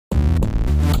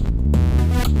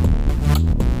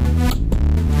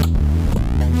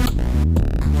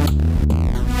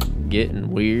Getting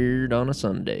weird on a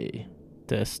Sunday.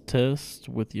 Test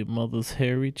with your mother's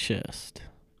hairy chest.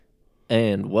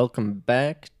 And welcome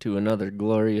back to another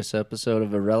glorious episode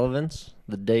of Irrelevance.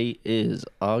 The date is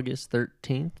August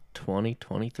 13th,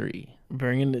 2023.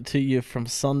 Bringing it to you from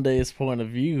Sunday's point of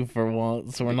view for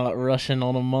once. We're not rushing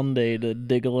on a Monday to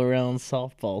diggle around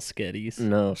softball sketties.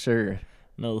 No, sir.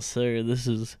 No, sir. This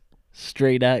is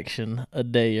straight action a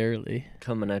day early.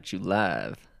 Coming at you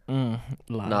live. Live.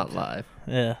 Not live.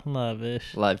 Yeah,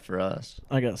 live-ish. Live for us.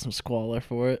 I got some squalor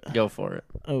for it. Go for it.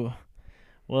 Oh,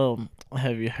 well,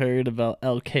 have you heard about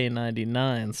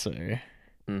LK99, sir?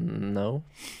 No.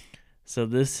 So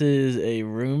this is a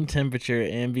room temperature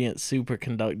ambient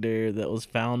superconductor that was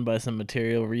found by some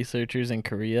material researchers in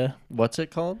Korea. What's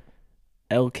it called?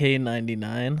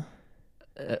 LK99.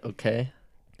 Okay.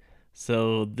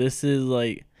 So this is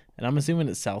like, and I'm assuming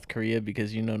it's South Korea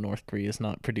because North Korea's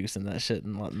not producing that shit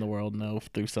and letting the world know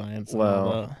through science and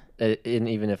all that. And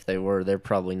even if they were, they're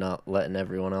probably not letting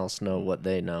everyone else know what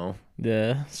they know.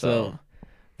 Yeah. So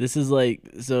this is like,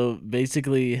 so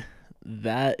basically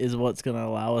that is what's going to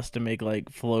allow us to make like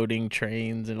floating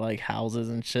trains and like houses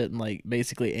and shit and like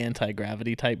basically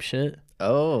anti-gravity type shit.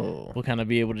 Oh. We'll kind of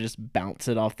be able to just bounce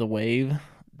it off the wave.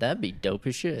 That'd be dope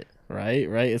as shit. Right.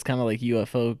 It's kind of like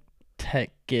UFO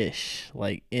tech-ish,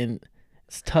 like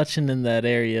it's touching in that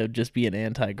area of just being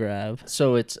anti-grav.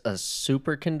 So it's a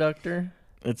superconductor?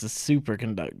 It's a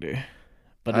superconductor,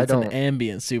 but it's an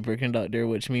ambient superconductor,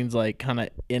 which means like kind of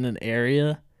in an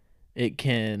area, it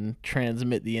can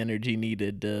transmit the energy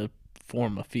needed to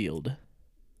form a field.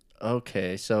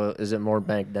 Okay, so is it more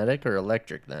magnetic or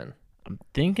electric then? I'm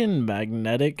thinking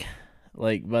magnetic.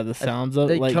 Like by the sounds of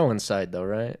they like coincide though,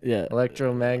 right? Yeah,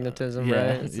 electromagnetism,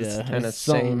 yeah, right? It's kind of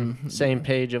same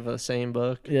page of the same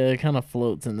book. Yeah, it kind of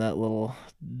floats in that little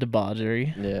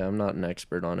debauchery. Yeah, I'm not an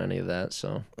expert on any of that,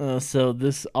 so. So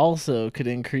this also could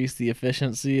increase the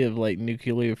efficiency of like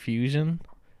nuclear fusion,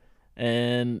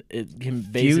 and it can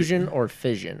fusion or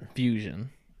fission. Fusion.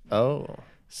 Oh.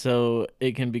 So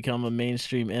it can become a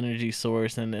mainstream energy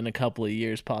source, and in a couple of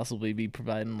years, possibly be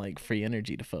providing like free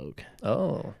energy to folk.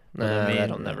 Oh,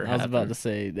 that'll never happen. I was about to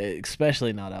say,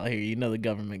 especially not out here. The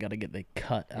government got to get their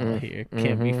cut out here.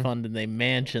 Can't be funding their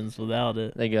mansions without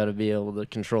it. They got to be able to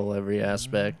control every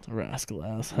aspect. Rascal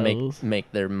assholes.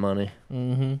 Make their money.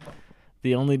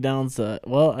 The only downside,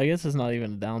 well, I guess it's not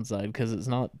even a downside because it's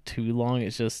not too long.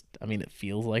 It's just, it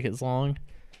feels like it's long.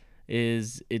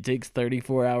 Is it takes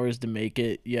 34 hours to make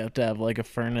it. You have to have like a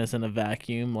furnace and a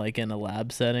vacuum like in a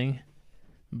lab setting.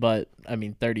 But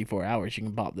 34 hours you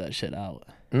can pop that shit out.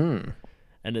 And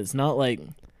it's not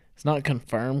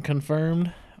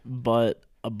confirmed, but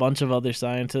a bunch of other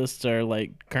scientists are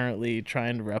like currently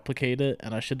trying to replicate it,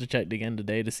 and I should have checked again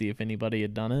today to see if anybody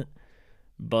had done it.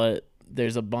 But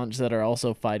there's a bunch that are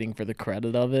also fighting for the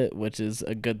credit of it, which is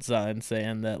a good sign,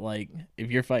 saying that like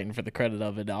if you're fighting for the credit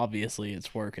of it, obviously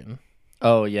it's working.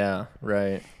 Oh yeah,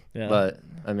 right. Yeah. But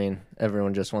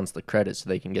everyone just wants the credit so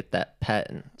they can get that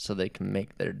patent so they can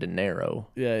make their dinero.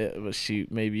 Yeah, but shoot,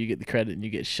 maybe you get the credit and you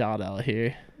get shot out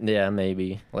here. Yeah,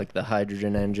 maybe like the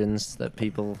hydrogen engines that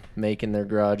people make in their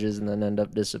garages and then end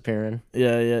up disappearing.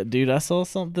 Yeah, dude, I saw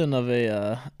something of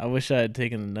a I wish I had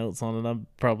taken the notes on it. I'd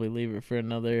probably leave it for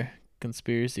another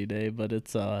conspiracy day, but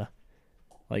it's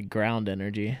like ground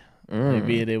energy. Like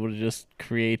being able to just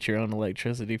create your own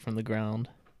electricity from the ground.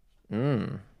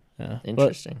 Yeah,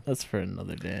 interesting. But that's for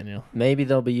another Daniel. Maybe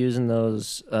they'll be using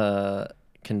those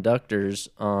conductors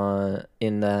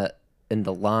in the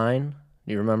line.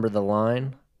 Do you remember the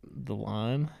line? The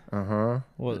line?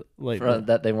 What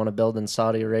that they want to build in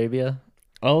Saudi Arabia?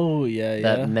 Oh yeah.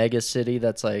 That mega city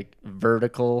that's like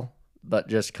vertical but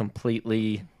just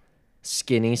completely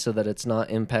skinny so that it's not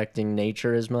impacting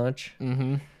nature as much.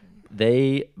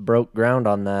 They broke ground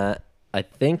on that. I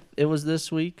think it was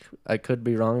this week. I could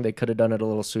be wrong. They could have done it a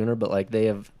little sooner, but like they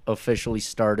have officially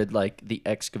started like the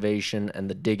excavation and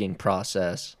the digging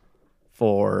process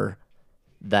for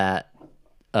that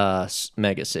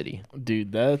mega city.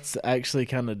 Dude, that's actually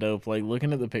kind of dope. Like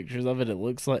looking at the pictures of it, it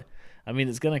looks like,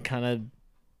 it's gonna kind of,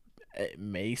 it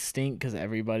may stink because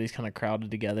everybody's kind of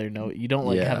crowded together. No, you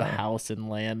don't have a house and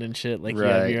land and shit. Like you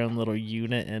have your own little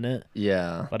unit in it.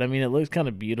 Yeah. But it looks kind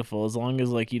of beautiful. As long as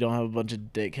like you don't have a bunch of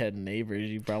dickhead neighbors,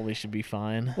 you probably should be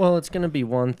fine. Well, it's gonna be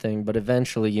one thing, but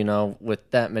eventually, with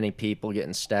that many people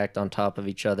getting stacked on top of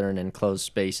each other in enclosed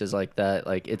spaces like that,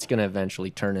 like it's gonna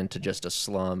eventually turn into just a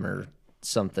slum or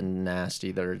something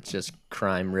nasty. There, it's just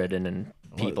crime ridden and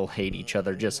people hate each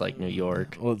other, just like New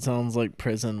York. Well, it sounds like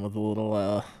prison with a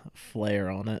little flair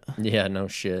on it. Yeah, no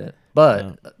shit.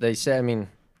 But they say,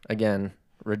 again,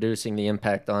 reducing the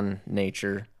impact on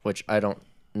nature, which I don't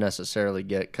necessarily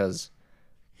get because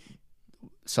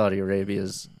Saudi Arabia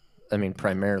is, I mean,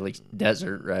 primarily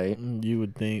desert, right? You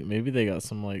would think maybe they got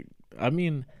some like. I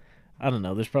mean, I don't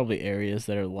know. There's probably areas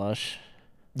that are lush.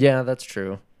 Yeah, that's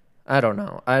true. I don't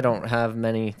know. I don't have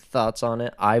many thoughts on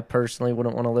it. I personally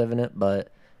wouldn't want to live in it,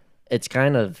 but it's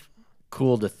kind of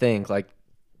cool to think like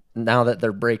now that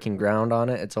they're breaking ground on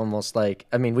it, it's almost like,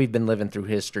 I mean, we've been living through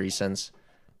history since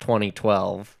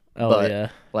 2012, Oh but yeah,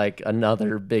 like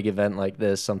another big event like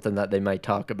this, something that they might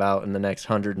talk about in the next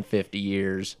 150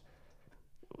 years,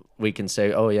 we can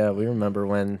say, oh yeah, we remember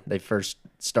when they first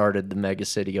started the mega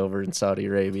city over in Saudi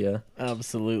Arabia.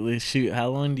 absolutely. Shoot, how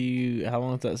long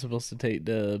is that supposed to take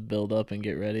to build up and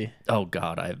get ready? Oh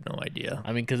God, I have no idea.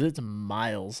 I mean, because it's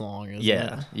miles long, isn't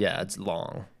Yeah, it? yeah, it's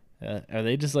long. Are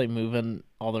they just like moving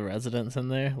all the residents in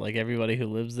there, like everybody who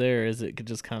lives there, or is it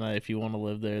just kind of if you want to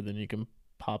live there, then you can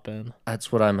pop in?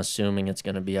 That's what I'm assuming it's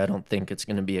going to be. I don't think it's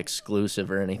going to be exclusive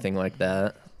or anything like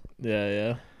that. Yeah,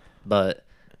 yeah. But,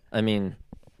 I mean,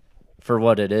 for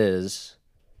what it is,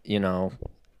 you know,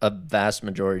 a vast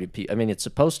majority of people. I mean, it's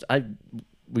supposed to.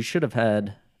 We should have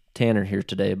had Tanner here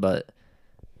today, but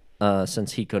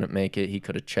since he couldn't make it, he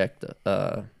could have checked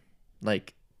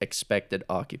like expected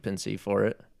occupancy for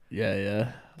it. Yeah,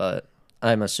 yeah. But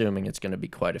I'm assuming it's going to be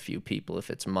quite a few people if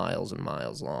it's miles and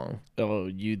miles long. Oh,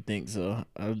 you'd think so.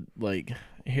 I like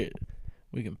here.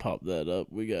 We can pop that up.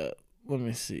 We got. Let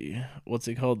me see. What's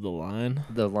it called? The line.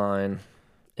 The line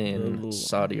in little-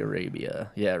 Saudi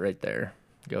Arabia. Yeah, right there.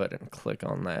 Go ahead and click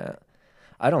on that.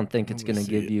 I don't think it's Let me going to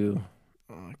see give it. you.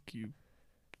 Occupancy.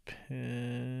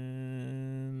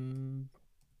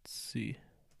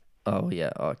 Oh,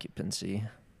 yeah, occupancy.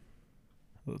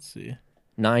 Let's see.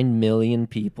 9 million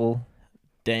people.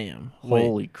 Damn.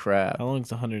 Holy crap. How long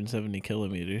is 170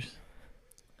 kilometers?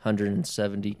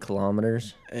 170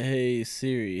 kilometers. Hey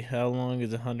Siri, how long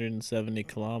is 170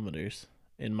 kilometers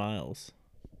in miles?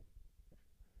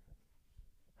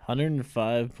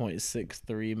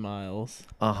 105.63 miles.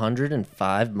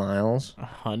 105 miles.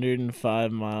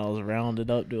 105 miles rounded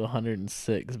up to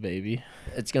 106, baby.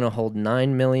 It's going to hold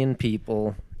 9 million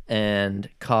people and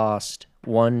cost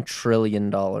 $1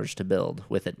 trillion to build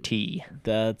with a T.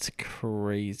 That's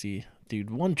crazy. Dude,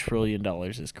 $1 trillion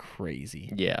is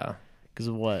crazy. Yeah. Because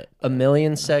what? A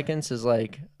million seconds is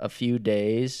like a few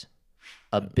days.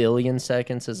 A billion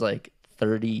seconds is like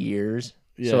 30 years.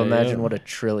 Yeah, So imagine yeah. what a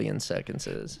trillion seconds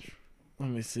is. Let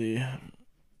me see.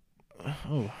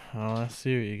 Oh, I'll ask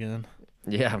Siri again.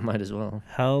 Yeah, might as well.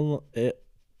 How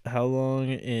long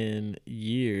in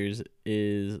years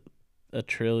is a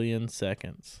trillion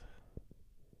seconds?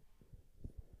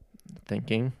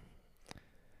 Thinking.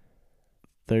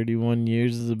 31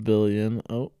 years is a billion.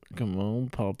 Oh, come on,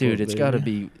 pop Dude, up, it's got to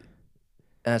baby. be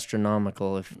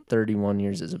astronomical if 31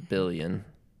 years is a billion.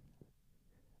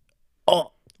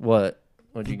 Oh, What?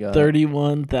 What'd you got?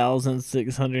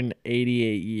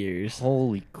 31,688 years.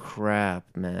 Holy crap,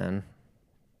 man.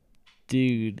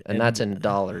 Dude. And that's in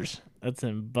dollars. That's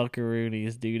in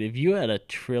buckaroonies, dude. If you had $1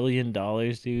 trillion,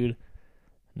 dude,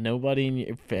 nobody in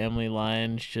your family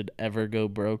line should ever go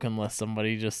broke unless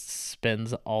somebody just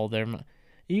spends all their money.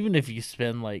 Even if you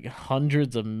spend like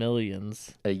hundreds of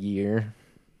millions. A year.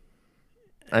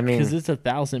 I mean, because it's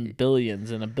 1,000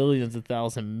 billions and a billion's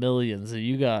 1,000 millions. So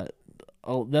you got,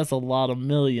 that's a lot of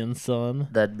millions, son.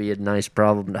 that'd be a nice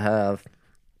problem to have.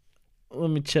 Let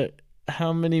me check.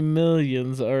 How many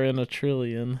millions are in a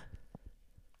trillion?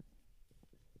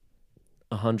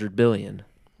 100 billion.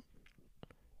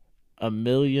 A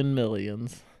million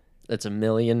millions. That's a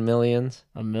million millions.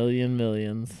 A million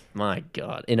millions. My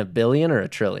God. In a billion or a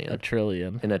trillion? A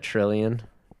trillion. In a trillion?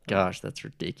 Gosh, that's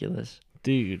ridiculous.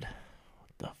 Dude,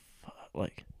 what the fuck?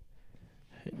 Like,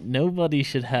 nobody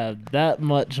should have that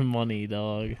much money,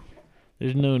 dog.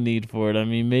 There's no need for it. I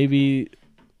mean, maybe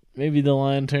the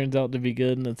line turns out to be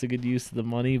good and it's a good use of the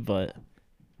money, but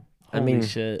holy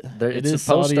shit. It it's is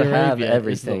supposed Saudi to have Arabia.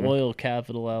 everything. It's the oil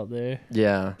capital out there.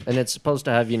 Yeah, and it's supposed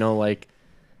to have, like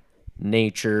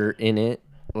nature in it,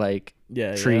 like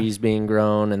trees being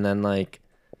grown, and then like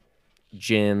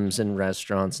gyms and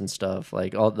restaurants and stuff,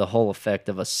 like all the whole effect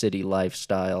of a city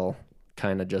lifestyle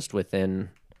kind of just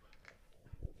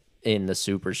in the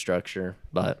superstructure.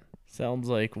 But Sounds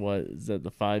like, what is that,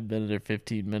 the 5-minute or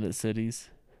 15-minute cities?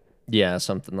 yeah,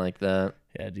 something like that.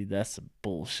 Yeah, dude, that's some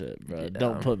bullshit, bro. Yeah.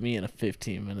 Don't put me in a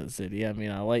 15-minute city. I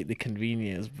mean, I like the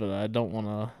convenience, but I don't want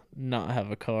to not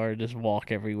have a car, just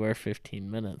walk everywhere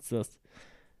 15 minutes. That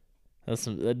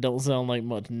don't sound like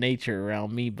much nature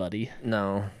around me, buddy.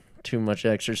 No, too much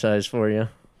exercise for you.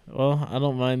 Well, I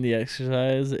don't mind the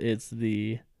exercise. It's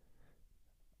the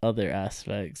other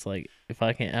aspects. Like, if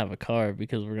I can't have a car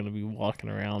because we're gonna be walking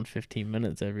around 15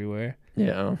 minutes everywhere,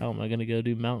 Yeah. how am I gonna go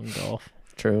do mountain golf?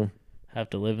 True. Have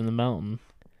to live in the mountain.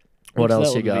 What Which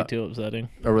else that you wouldn't got? be too upsetting.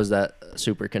 Or was that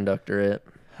superconductor it?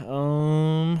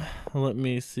 Let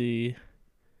me see.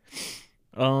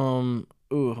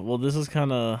 Well, this is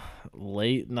kind of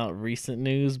late, not recent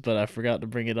news, but I forgot to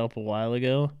bring it up a while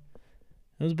ago.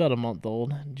 It was about a month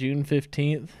old. June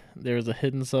 15th, there was a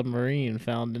hidden submarine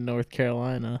found in North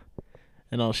Carolina.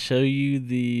 And I'll show you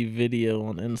the video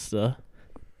on Insta.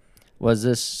 Was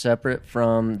this separate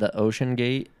from the Ocean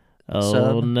Gate Oh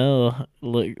sub? no.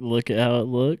 Look at how it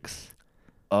looks.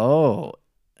 Oh.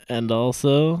 And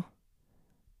also,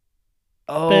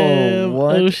 Oh, bam,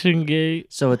 what? Ocean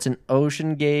Gate. So it's an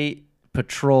Ocean Gate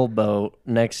patrol boat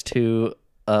next to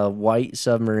a white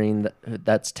submarine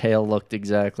that's tail looked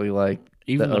exactly like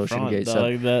Even the the Ocean front, Gate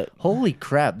dog, sub. that. Holy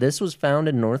crap, this was found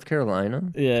in North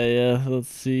Carolina? Yeah. Let's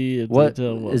see. What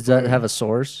What does that have a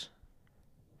source?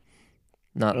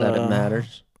 Not that it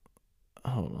matters.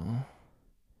 Hold on.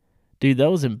 Dude,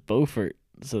 that was in Beaufort.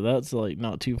 So that's like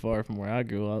not too far from where I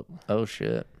grew up. Oh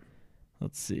shit.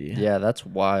 Let's see. Yeah, that's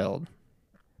wild.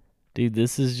 Dude,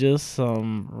 this is just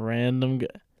some random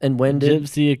And when did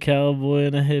gypsy, a cowboy,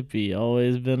 and a hippie.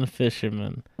 Always been a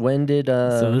fisherman.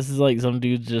 So this is like some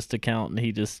dude's just account, and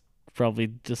he just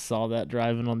probably just saw that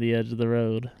driving on the edge of the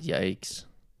road. Yikes.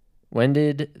 When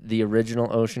did the original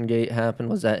Ocean Gate happen?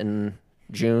 Was that in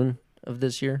June of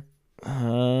this year?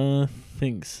 I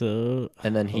think so.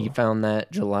 And then he found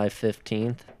that July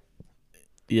 15th.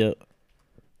 Yep.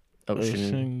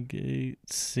 Ocean Gate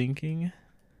sinking.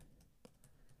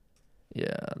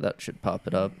 Yeah, that should pop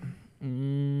it up.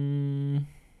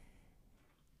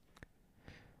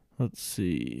 Let's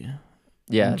see.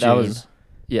 Yeah, that was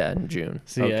in June.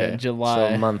 So yeah, July.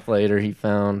 So a month later, he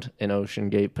found an Ocean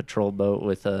Gate patrol boat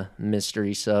with a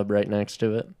mystery sub right next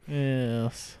to it.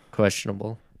 Yes.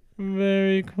 Questionable.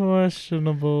 Very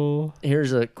questionable.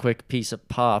 Here's a quick piece of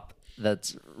pop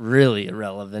that's really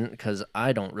irrelevant because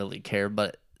I don't really care,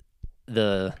 but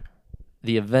the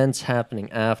events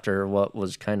happening after what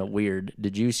was kind of weird.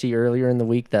 Did you see earlier in the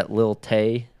week that Lil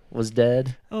Tay was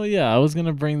dead? Oh yeah, I was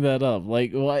gonna bring that up.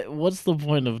 Like, what's the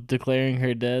point of declaring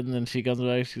her dead and then she comes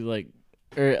back? She's like,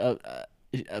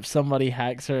 if somebody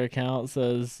hacks her account,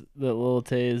 says that Lil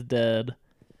Tay is dead,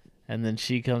 and then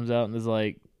she comes out and is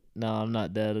like, "No, I'm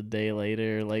not dead." A day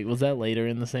later, like, was that later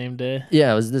in the same day?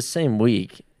 Yeah, it was the same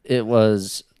week. It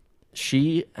was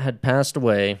she had passed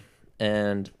away.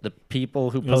 And the people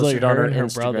who posted on her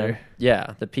Instagram, brother.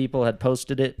 Yeah, the people had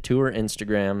posted it to her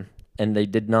Instagram, and they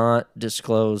did not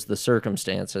disclose the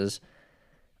circumstances.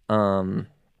 And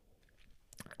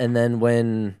then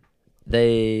when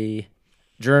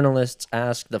journalists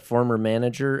asked the former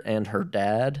manager and her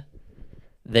dad,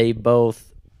 they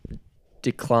both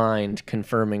declined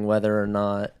confirming whether or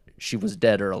not she was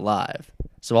dead or alive.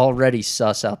 So already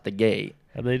sus out the gate.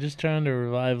 Are they just trying to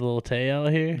revive Lil Tay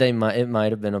out here? It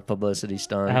might have been a publicity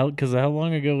stunt. Because how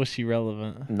long ago was she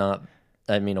relevant? A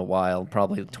while,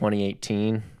 probably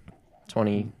 2018,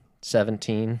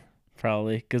 2017.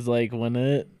 Probably, because like when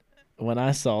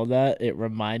I saw that, it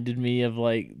reminded me of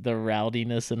like the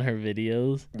rowdiness in her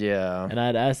videos. Yeah. And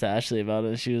I'd asked Ashley about it,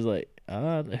 and she was like,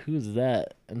 who's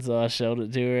that? And so I showed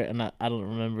it to her, and I don't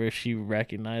remember if she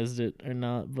recognized it or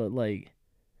not, but like,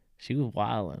 she was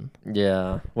wildin'.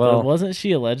 Yeah. Well, but wasn't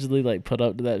she allegedly like put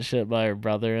up to that shit by her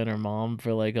brother and her mom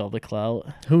for like all the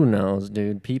clout? Who knows,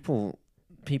 dude? People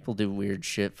do weird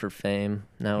shit for fame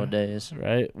nowadays.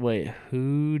 Right? Wait,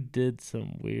 who did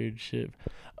some weird shit?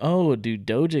 Oh, dude,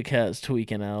 Doja Cat's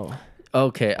tweaking out.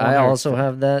 Okay, I also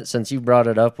have that. Since you brought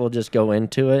it up, we'll just go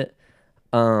into it.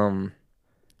 One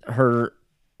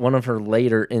of her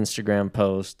later Instagram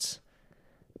posts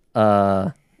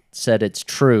said it's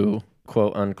true,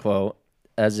 quote unquote,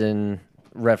 as in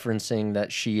referencing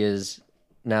that she is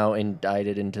now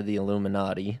indicted into the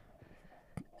Illuminati.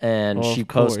 And she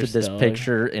posted this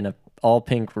picture in a all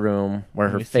pink room where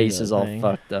her face is all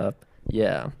fucked up.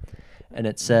 Yeah. And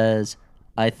it says,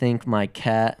 "I think my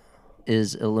cat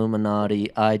is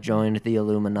Illuminati. I joined the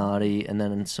Illuminati," and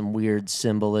then some weird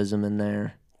symbolism in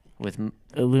there with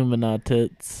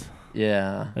Illuminatits.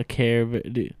 Yeah. A care,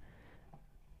 dude.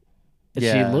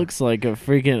 Yeah. She looks like a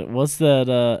freaking, what's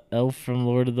that elf from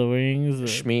Lord of the Rings?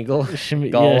 Schmeagol.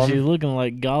 Yeah, she's looking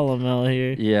like Gollum out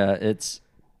here. Yeah, it's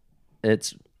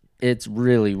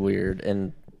really weird,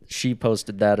 and she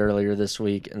posted that earlier this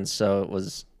week, and so it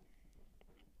was,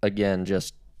 again,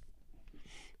 just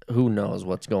who knows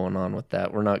what's going on with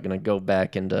that. We're not going to go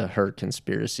back into her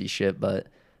conspiracy shit, but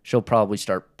she'll probably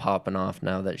start popping off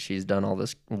now that she's done all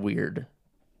this weird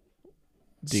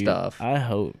Dude, stuff. I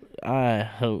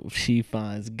hope she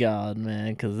finds God,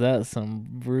 man, because that's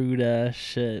some rude ass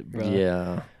shit, bro.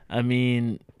 Yeah. I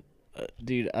mean,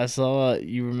 dude, I saw.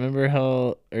 You remember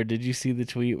how, or did you see the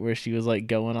tweet where she was like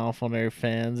going off on her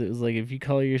fans? It was like, if you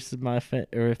call your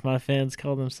or if my fans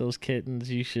call themselves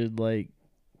kittens, you should like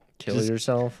Kill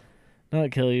yourself?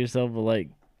 not kill yourself, but like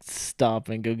stop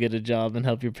and go get a job and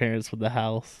help your parents with the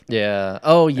house. Yeah.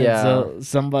 Oh, And yeah. so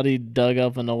somebody dug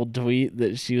up an old tweet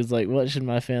that she was like, "What should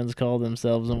my fans call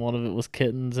themselves?" And one of it was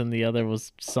kittens, and the other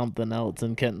was something else,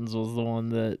 and kittens was the one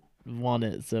that won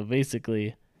it. So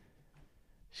basically,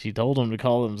 she told them to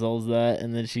call themselves that,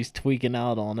 and then she's tweaking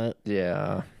out on it.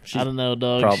 Yeah. I don't know,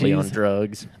 dog. Probably on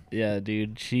drugs. Yeah,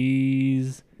 dude.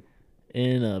 She's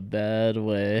in a bad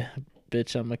way.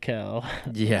 Bitch, I'm a cow.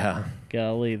 Yeah.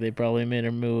 Golly, they probably made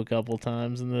her moo a couple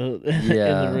times in the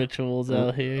Yeah. in the rituals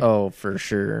out here. Oh, for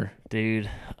sure. Dude,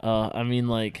 I mean,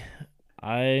 like,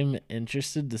 I'm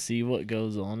interested to see what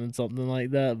goes on in something like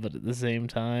that, but at the same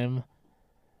time,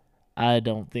 I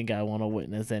don't think I want to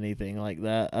witness anything like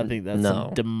that. I think that's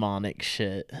some demonic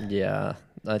shit. Yeah,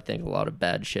 I think a lot of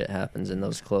bad shit happens in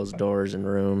those closed doors and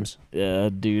rooms. Yeah,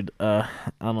 dude, I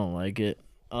don't like it.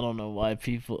 I don't know why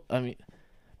people. I mean,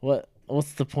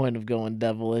 what's the point of going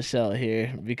devilish out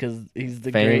here? Because he's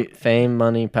the fame,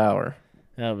 money, power.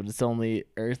 Yeah, but it's only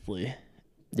earthly.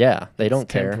 Yeah, they don't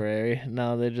care. Temporary.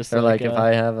 No, they're like if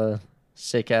I have a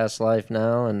sick ass life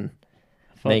now and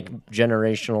make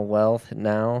generational wealth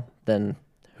now, then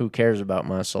who cares about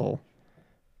my soul?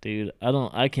 Dude,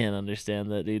 I can't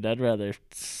understand that, dude. I'd rather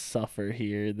suffer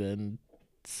here than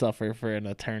suffer for an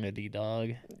eternity,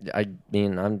 dog. I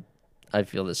mean, I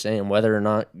feel the same. Whether or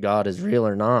not God is real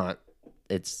or not,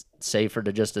 it's safer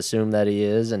to just assume that he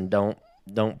is and don't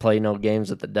play no games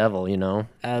with the devil, you know?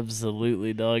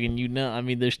 Absolutely, dog. And I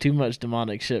mean, there's too much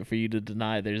demonic shit for you to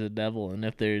deny there's a devil. And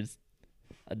if there's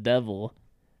a devil,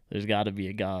 there's got to be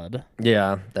a God.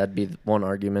 Yeah, that'd be one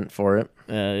argument for it.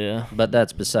 Yeah. But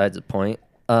that's besides the point.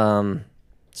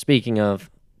 Speaking of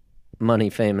money,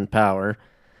 fame, and power,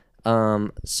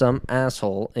 some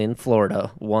asshole in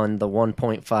Florida won the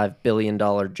 $1.5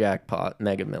 billion jackpot,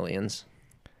 Mega Millions.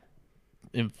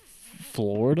 In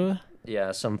Florida?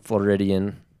 Yeah, some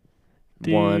Floridian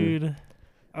won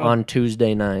on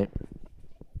Tuesday night.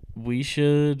 We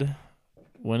should,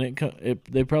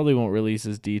 they probably won't release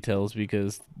his details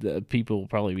because the people will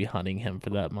probably be hunting him for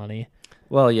that money.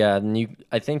 Well, yeah, and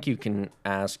I think you can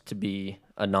ask to be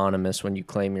anonymous when you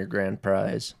claim your grand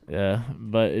prize. Yeah,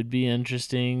 but it'd be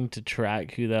interesting to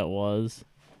track who that was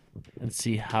and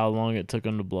see how long it took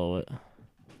him to blow it.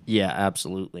 Yeah,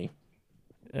 absolutely.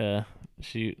 Yeah,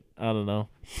 shoot, I don't know.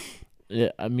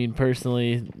 Yeah, I mean,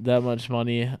 personally, that much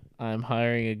money, I'm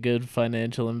hiring a good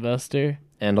financial investor.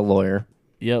 And a lawyer.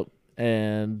 Yep,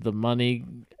 and the money,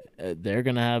 they're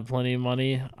going to have plenty of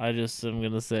money. I just am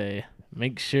going to say,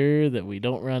 make sure that we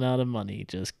don't run out of money.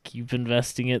 Just keep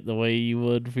investing it the way you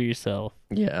would for yourself.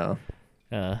 Yeah.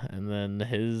 And then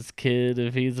his kid,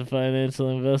 if he's a financial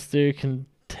investor, can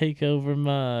take over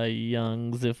my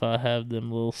youngs if I have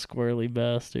them little squirrely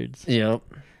bastards. Yep.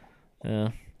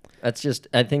 Yeah. That's just,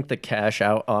 I think the cash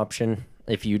out option,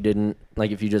 if you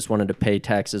just wanted to pay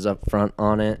taxes up front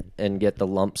on it and get the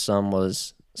lump sum,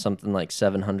 was something like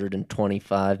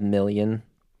 $725 million.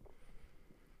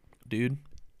 Dude,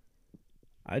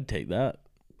 I'd take that.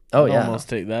 Oh, I'd yeah. almost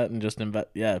take that and just invest.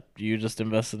 Yeah, you just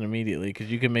invest it immediately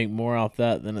because you can make more off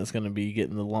that than it's going to be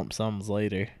getting the lump sums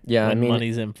later. Yeah, when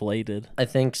money's inflated. I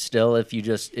think still, if you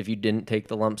didn't take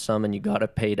the lump sum and you got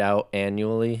it paid out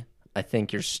annually, I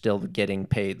think you're still getting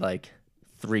paid like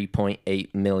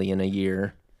 $3.8 million a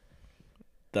year.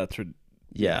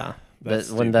 Yeah.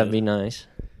 Wouldn't that be nice,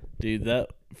 dude?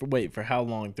 For how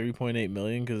long? 3.8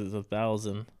 million because it's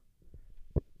 1,000.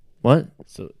 What?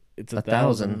 So it's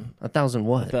 1,000. 1,000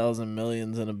 what? 1,000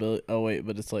 millions and a billion. Oh wait,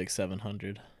 but it's like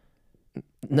 700.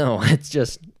 No, it's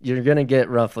just you're gonna get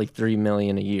roughly $3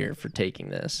 million a year for taking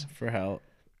this. For how?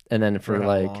 And then for how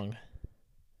like. Long?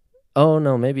 Oh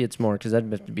no, maybe it's more because that'd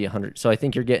have to be 100. So I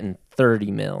think you're getting 30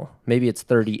 mil. Maybe it's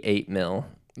 38 mil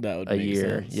that would a make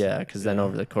year. Sense. Yeah, because then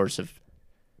over the course of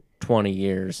 20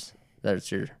 years,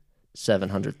 that's your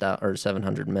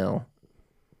 700 mil.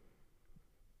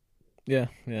 Yeah,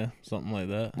 something like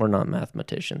that. We're not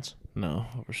mathematicians. No,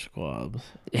 we're squabs.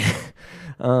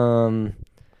 A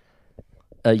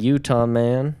Utah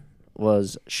man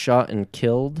was shot and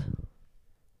killed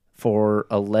for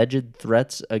alleged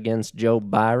threats against Joe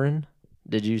Byron.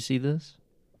 Did you see this?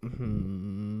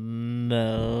 No.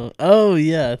 Oh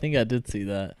yeah, I think I did see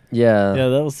that. Yeah. Yeah,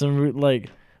 that was some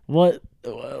what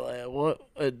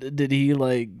did he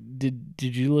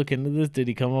Did you look into this? Did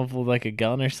he come up with like a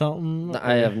gun or something?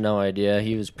 I have no idea.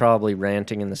 He was probably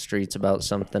ranting in the streets about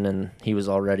something, and he was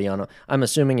already on I'm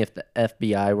assuming if the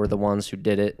FBI were the ones who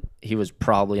did it, he was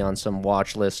probably on some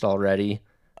watch list already.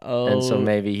 Oh, and so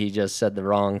maybe he just said the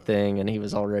wrong thing, and he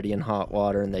was already in hot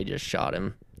water, and they just shot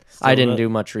him. so I didn't do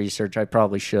much research. I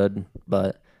probably should,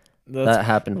 but that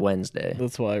happened Wednesday.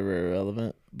 That's why we're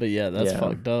irrelevant. But yeah, that's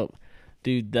fucked up.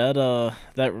 Dude, that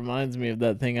reminds me of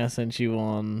that thing I sent you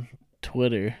on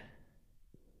Twitter.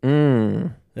 Yeah.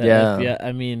 FBI,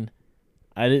 I mean,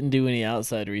 I didn't do any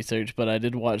outside research, but I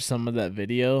did watch some of that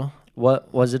video.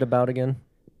 What was it about again?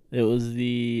 It was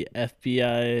the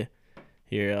FBI.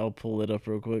 Here, I'll pull it up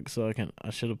real quick so I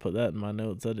should have put that in my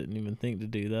notes. I didn't even think to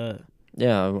do that.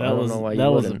 Yeah, I don't know why you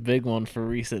That wouldn't. was a big one for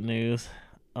recent news.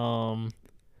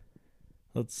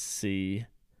 Let's see.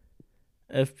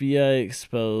 FBI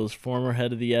exposed. Former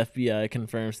head of the FBI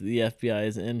confirms that the FBI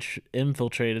is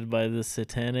infiltrated by the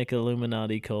satanic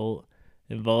Illuminati cult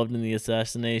involved in the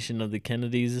assassination of the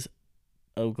Kennedys,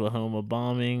 Oklahoma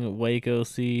bombing, Waco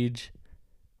siege,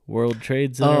 World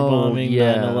Trade Center bombing,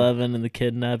 9/11, and the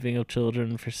kidnapping of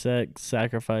children for sex,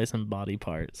 sacrifice, and body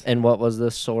parts. And what was the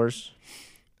source?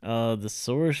 The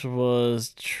source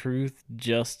was Truth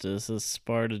Justice, a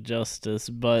Sparta Justice,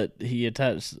 but he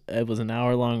attached, it was an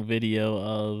hour-long video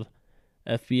of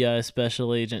FBI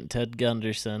Special Agent Ted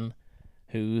Gunderson,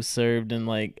 who served in,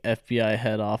 like, FBI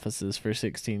head offices for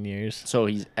 16 years. So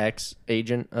he's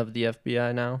ex-agent of the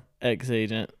FBI now?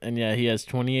 Ex-agent. And, yeah, he has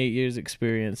 28 years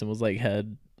experience and was, like,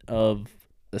 head of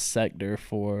a sector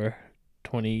for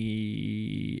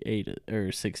 28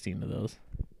 or 16 of those.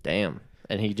 Damn.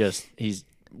 And he's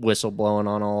whistleblowing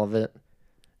on all of it.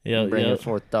 Yeah, bringing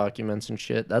forth documents and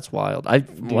shit. That's wild. I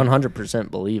 100%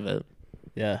 believe it.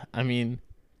 Yeah, I mean,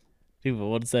 dude, but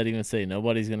what does that even say?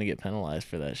 Nobody's gonna get penalized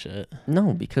for that shit.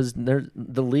 No, because the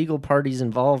legal parties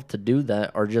involved to do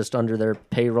that are just under their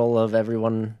payroll of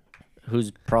everyone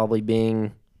who's probably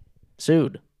being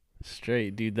sued.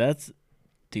 Straight, dude. That's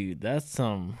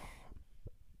some.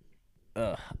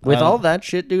 With all that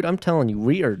shit, dude, I'm telling you,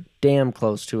 we are damn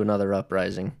close to another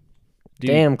uprising. Dude,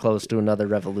 damn close to another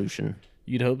revolution.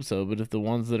 You'd hope so, but if the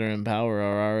ones that are in power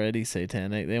are already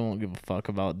satanic, they won't give a fuck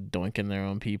about doinking their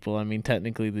own people. I mean,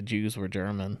 technically, the Jews were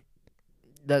German.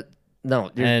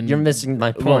 You're missing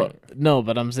my point. Well, no,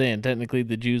 but I'm saying technically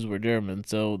the Jews were German,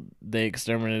 so they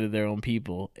exterminated their own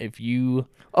people. If you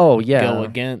go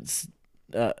against,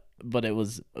 but it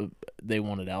was they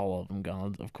wanted all of them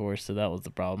gone, of course, so that was the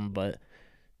problem. But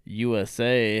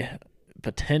USA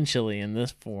potentially in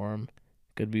this form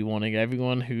could be wanting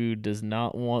everyone who does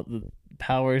not want the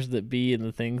powers that be and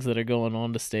the things that are going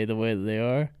on to stay the way that they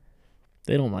are.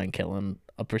 They don't mind killing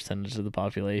a percentage of the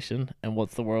population. And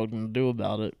what's the world going to do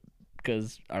about it?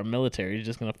 Because our military is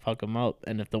just going to fuck them up.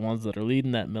 And if the ones that are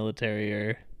leading that military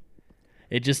are...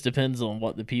 It just depends on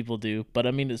what the people do. But,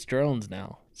 I mean, it's drones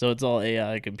now. So it's all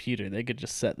AI computer. They could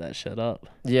just set that shit up.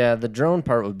 Yeah, the drone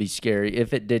part would be scary.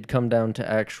 If it did come down to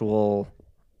actual...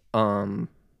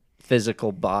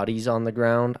 physical bodies on the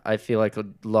ground, I feel like a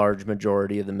large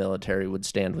majority of the military would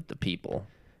stand with the people.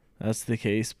 That's the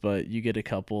case, but you get a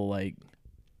couple, like,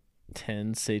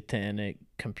 10 satanic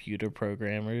computer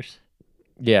programmers.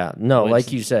 Yeah, no,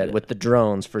 like you said, with the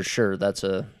drones, for sure, that's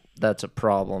a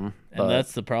problem. And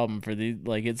that's the problem for the,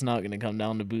 like, it's not going to come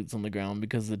down to boots on the ground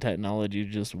because the technology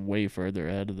is just way further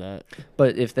ahead of that.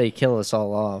 But if they kill us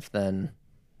all off, then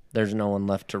there's no one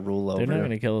left to rule over. They're not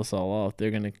going to kill us all off.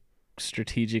 They're going to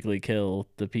strategically kill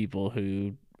the people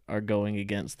who are going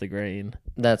against the grain.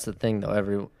 That's the thing,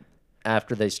 though.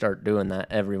 After they start doing that,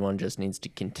 everyone just needs to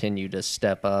continue to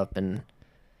step up, and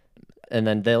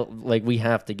then we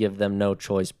have to give them no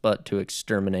choice but to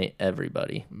exterminate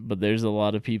everybody. But there's a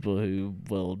lot of people who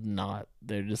will not.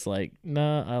 They're just like,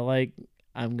 nah,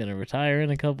 I'm going to retire in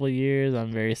a couple of years.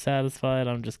 I'm very satisfied.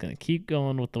 I'm just going to keep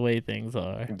going with the way things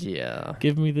are. Yeah.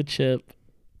 Give me the chip.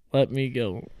 Let me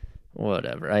go.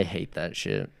 Whatever. I hate that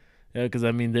shit. Yeah, because,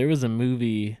 I mean, there was a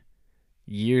movie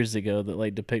years ago that,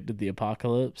 like, depicted the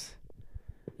apocalypse.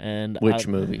 And which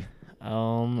movie?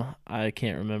 I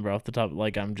can't remember off the top.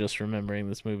 Like, I'm just remembering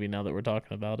this movie now that we're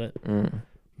talking about it.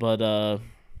 But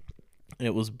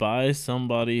it was by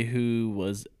somebody who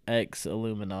was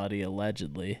ex-Illuminati,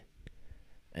 allegedly.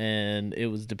 And it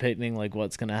was depicting, like,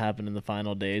 what's going to happen in the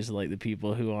final days, like, the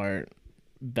people who aren't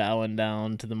bowing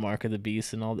down to the mark of the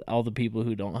beast and all the people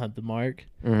who don't have the mark.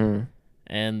 Mm-hmm.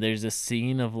 And there's a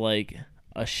scene of, like,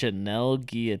 a Chanel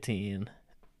guillotine,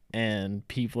 and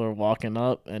people are walking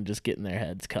up and just getting their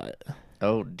heads cut.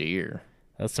 Oh, dear.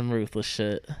 That's some ruthless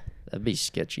shit. That'd be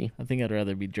sketchy. I think I'd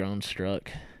rather be drone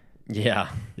struck. Yeah.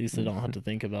 At least I don't have to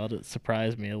think about it.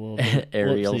 Surprised me a little bit.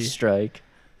 Aerial Whoopsie. strike.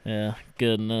 Yeah,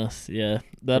 goodness. Yeah, We're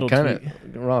that'll kind tweet.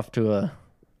 of we're off to a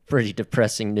pretty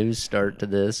depressing news start to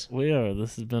this. We are.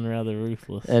 This has been rather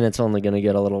ruthless. And it's only going to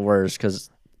get a little worse because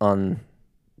on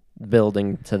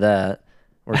building to that,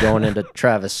 we're going into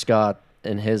Travis Scott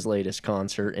in his latest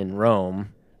concert in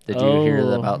Rome. Did you hear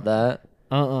about that?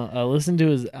 I listened to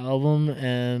his album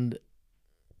and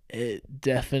it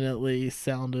definitely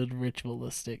sounded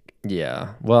ritualistic.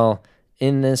 Yeah. Well,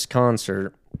 in this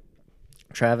concert,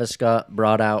 Travis Scott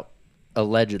brought out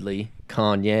allegedly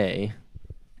Kanye,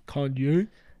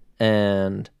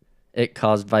 and it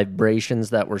caused vibrations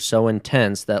that were so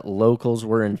intense that locals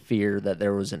were in fear that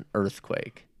there was an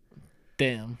earthquake.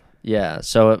 Damn. Yeah,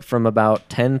 so from about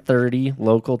 10:30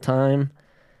 local time,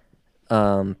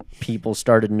 people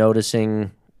started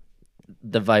noticing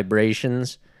the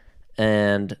vibrations,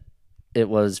 and it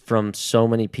was from so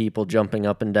many people jumping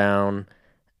up and down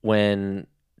when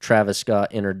Travis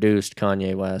Scott introduced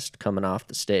Kanye West coming off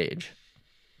the stage.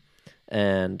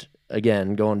 And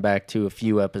again, going back to a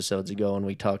few episodes ago when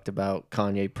we talked about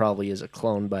Kanye probably is a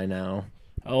clone by now.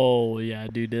 Oh, yeah,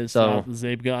 dude, it's So- not the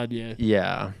same God, yeah.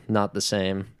 Yeah, not the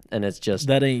same. And it's just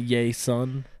That ain't yay,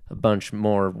 son. a bunch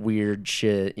more weird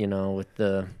shit, with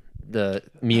the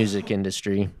music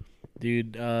industry.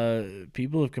 Dude,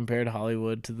 people have compared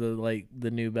Hollywood to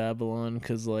the new Babylon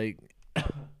because,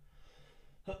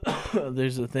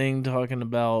 there's a thing talking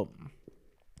about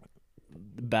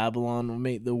Babylon will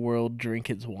make the world drink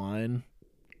its wine.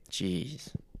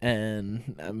 Jeez.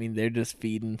 And, I mean, they're just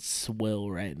feeding swill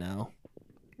right now.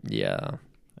 Yeah.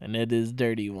 And it is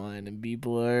dirty wine, and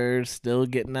people are still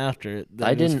getting after it. They're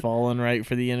I just didn't- falling right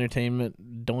for the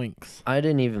entertainment doinks. I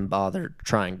didn't even bother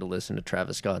trying to listen to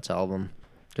Travis Scott's album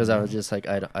because I was just like,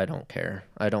 I don't care.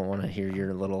 I don't want to hear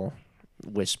your little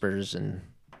whispers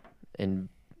and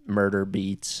murder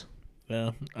beats.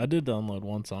 Yeah, I did download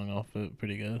one song off it.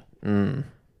 Pretty good.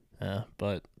 Yeah,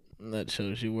 but that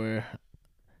shows you where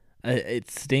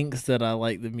it stinks that I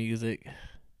like the music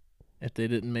if they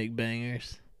didn't make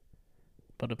bangers.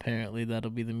 But apparently that'll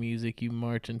be the music you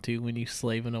march into when you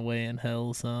slaving away in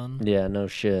hell, son. Yeah, no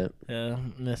shit. Yeah,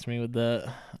 miss me with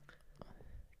that.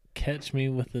 Catch me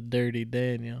with the dirty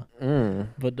Daniel.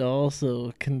 But to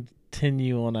also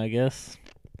continue on, I guess.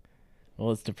 Well,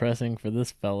 it's depressing for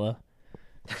this fella.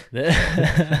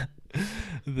 Did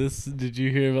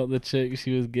you hear about the chick?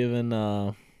 She was given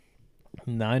 9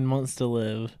 months to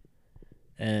live,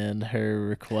 and her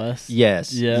request.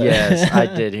 Yes. Yeah. Yes, I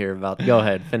did hear about. Go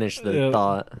ahead, finish the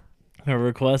thought. Her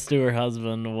request to her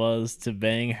husband was to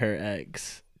bang her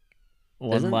ex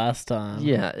last time.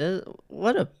 Yeah,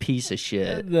 what a piece of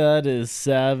shit. That is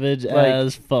savage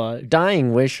as fuck.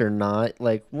 Dying wish or not,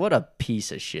 what a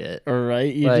piece of shit. All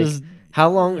right, you Like, just. How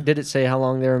long did it say how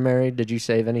long they were married? Did you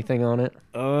save anything on it?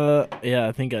 Yeah,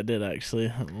 I think I did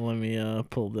actually. Let me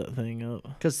pull that thing up.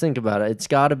 Because think about it. It's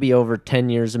got to be over 10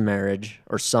 years of marriage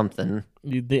or something.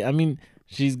 I mean,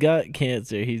 she's got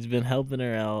cancer. He's been helping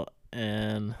her out,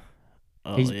 and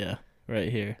yeah,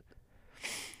 right here.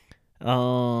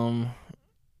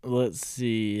 Let's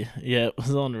see. Yeah, it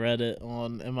was on Reddit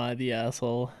on Am I the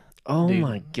Asshole? Oh Dude.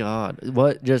 my God.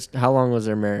 What, just how long was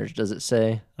their marriage? Does it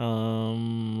say?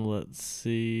 Let's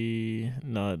see.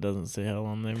 No, it doesn't say how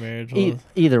long their marriage was.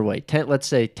 Either way, let's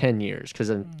say 10 years, because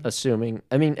I'm assuming,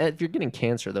 I mean, if you're getting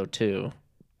cancer though too,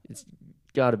 it's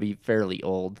got to be fairly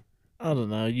old. I don't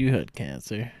know. You had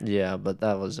cancer. Yeah, but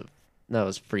that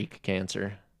was freak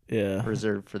cancer. Yeah.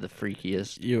 Reserved for the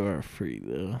freakiest. You are a freak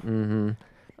though. Mm-hmm.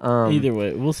 Either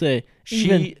way, we'll say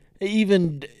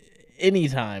even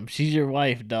anytime she's your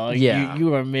wife, dog. Yeah.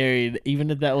 You are married, even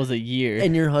if that was a year.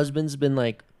 And your husband's been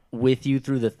with you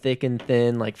through the thick and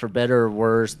thin, for better or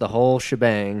worse, the whole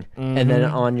shebang. Mm-hmm. And then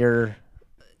on your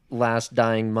last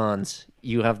dying months,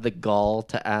 you have the gall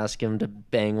to ask him to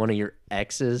bang one of your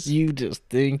exes. You just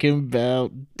thinking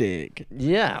about dick.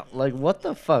 Yeah, what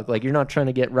the fuck? You're not trying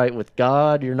to get right with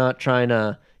God. You're not trying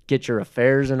to get your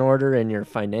affairs in order and your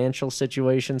financial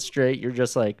situation straight. You're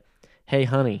just like, hey,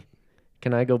 honey,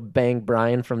 can I go bang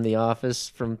Brian from The Office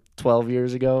from 12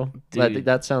 years ago? Dude.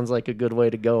 That sounds like a good way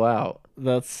to go out.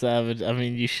 That's savage. I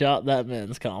mean, you shot that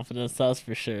man's confidence, that's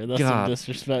for sure. That's God, some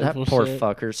disrespectful that poor shit.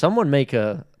 fucker. Someone make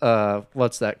a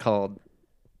what's that called?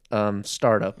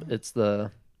 Startup. It's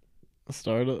the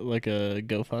Start like a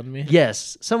GoFundMe.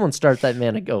 yes. Someone start that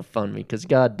man a GoFundMe because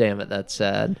god damn it, that's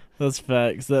sad. That's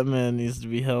facts. That man needs to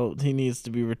be helped. He needs to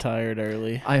be retired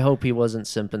early. I hope he wasn't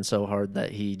simping so hard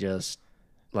that he just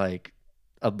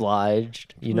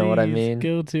obliged. You know what I Please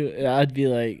mean? I'd be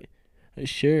like,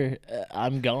 Sure,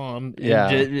 I'm gone. Yeah,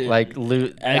 like I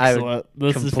would Excellent.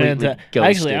 This is completely fantastic. ghost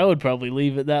Actually, it. I would probably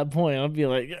leave at that point. I'd be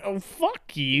like, "Oh,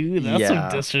 fuck you. That's some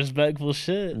Yeah, disrespectful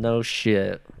shit." no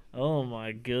shit. Oh my What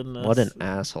an goodness.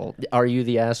 asshole. Are you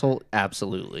the asshole?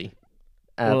 Absolutely.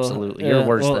 Well, Absolutely. You're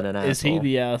worse well, than an is he asshole.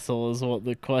 the asshole? Is what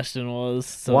the question was.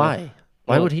 So, Why?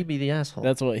 Why well, would he be the asshole?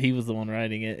 that's what he was the one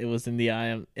writing it. It was in the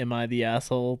am I the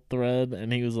asshole thread,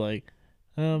 and he was like,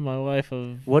 "Oh, my wife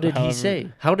of What did he however."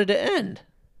 say? How did it end?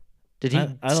 Did he I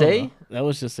don't know. say? That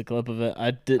was just a clip of it.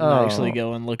 I didn't actually Oh,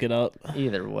 go and look it up.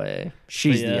 either way, But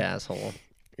she's the yeah, asshole.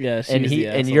 yeah, she And was the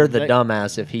and asshole. you're the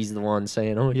dumbass if he's the one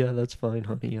saying, "Oh yeah, that's fine,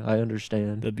 honey. I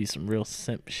understand." That'd be some real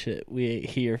simp shit. We ain't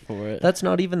here for it. That's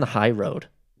not even the high road.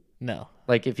 No.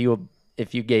 Like if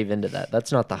you gave into that,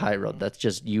 that's not the high road. That's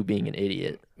just you being an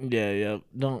idiot. Yeah, yeah.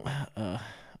 Don't.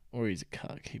 Or he's a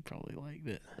cuck. He probably liked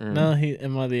it. Mm. No,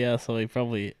 am I the asshole? He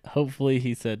probably. Hopefully,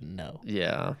 he said no.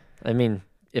 Yeah. I mean,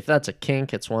 if that's a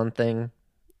kink, it's one thing.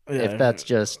 Yeah, If that's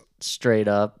just straight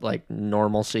up like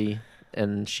normalcy,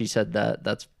 and she said that,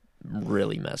 that's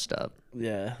really messed up.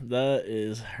 yeah, that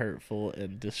is hurtful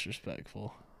and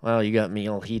disrespectful. Wow, you got me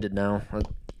all heated now.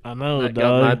 I know, That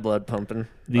got my dog. blood pumping.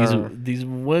 These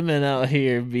women out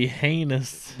here be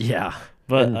heinous. Yeah.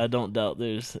 But And I don't doubt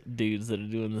there's dudes that are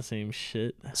doing the same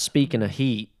shit. speaking of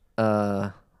heat,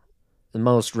 the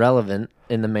most relevant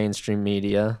in the mainstream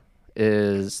media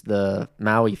is the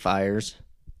Maui fires.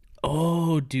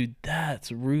 Oh, dude,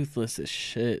 that's ruthless as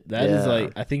shit. That is Yeah.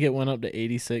 like, I think it went up to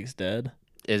 86 dead.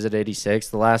 Is it 86?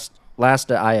 The last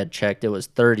I had checked, it was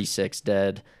 36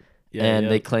 dead, Yeah, and yeah.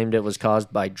 they claimed it was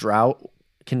caused by drought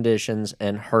conditions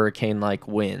and hurricane-like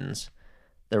winds.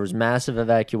 There was massive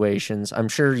evacuations. I'm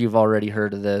sure you've already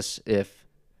heard of this if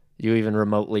you even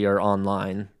remotely are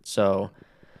online. So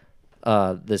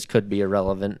this could be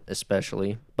irrelevant,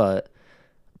 especially. But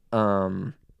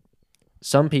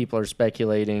some people are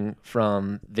speculating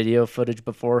from video footage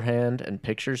beforehand and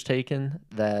pictures taken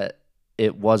that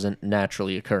it wasn't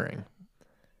naturally occurring.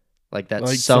 Like that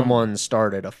Like someone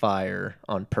started a fire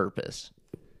on purpose.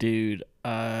 Dude,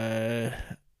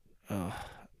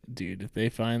 dude, if they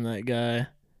find that guy,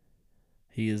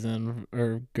 he is in,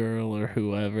 or girl or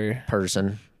whoever.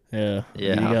 Person. Yeah.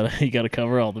 Yeah. You gotta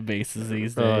cover all the bases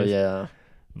these days. Oh, yeah.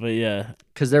 But yeah.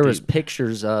 Because there was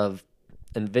pictures of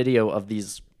and video of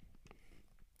these,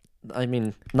 I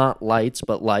mean, not lights,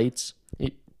 but lights,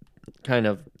 kind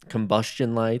of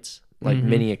combustion lights, like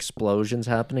mini explosions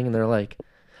happening. And they're like,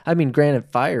 I mean, granted,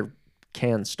 fire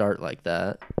can start like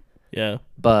that. Yeah.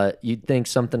 But you'd think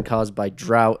something caused by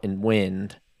drought and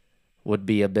wind would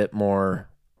be a bit more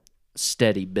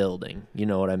steady building. You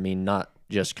know what I mean? Not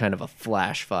just kind of a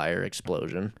flash fire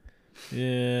explosion.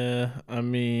 Yeah. I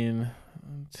mean,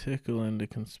 tickle into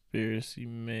conspiracy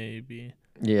maybe.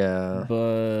 Yeah.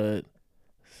 But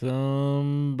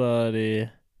somebody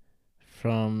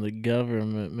from the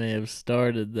government may have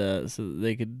started that so that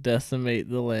they could decimate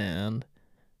the land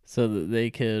so that they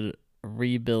could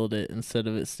rebuild it instead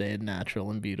of it staying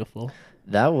natural and beautiful.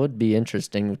 That would be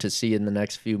interesting to see in the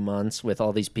next few months with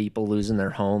all these people losing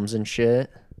their homes and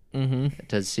shit.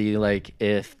 To see like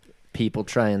if people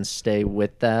try and stay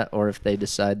with that or if they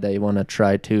decide they want to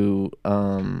try to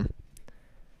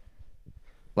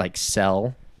like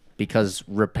sell, because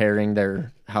repairing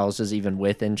their houses even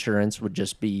with insurance would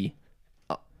just be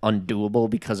undoable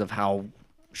because of how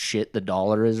shit the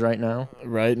dollar is right now.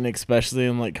 Right, and especially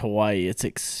in like Hawaii, it's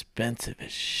expensive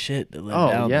as shit to live Oh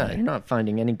down yeah, there. you're not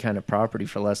finding any kind of property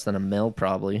for less than $1 million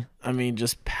probably. I mean,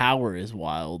 just power is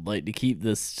wild. Like to keep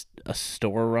a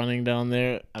store running down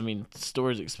there. I mean,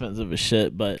 store's expensive as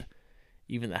shit, but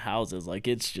even the houses, like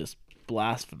it's just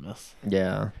blasphemous.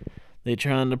 Yeah. They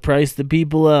trying to price the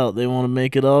people out. They want to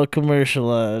make it all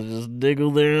commercialized. Just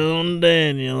diggle their own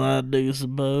Daniel, I do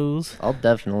suppose. I'll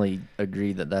definitely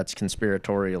agree that that's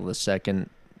conspiratorial the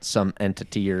second some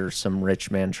entity or some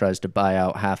rich man tries to buy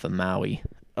out half of Maui.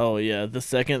 Oh, yeah. The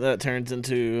second that turns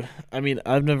into... I mean,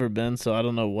 I've never been, so I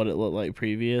don't know what it looked like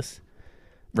previous.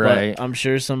 Right. But I'm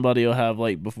sure somebody will have,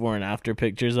 like, before and after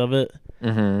pictures of it.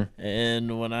 Mm-hmm.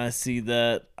 And when I see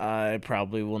that, I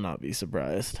probably will not be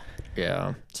surprised.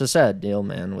 Yeah. It's a sad deal,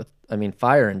 man.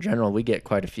 Fire in general, we get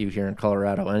quite a few here in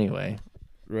Colorado anyway.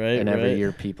 Right, and every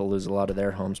year people lose a lot of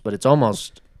their homes. But it's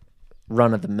almost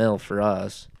run-of-the-mill for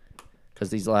us because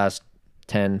these last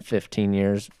 10, 15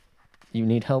 years, you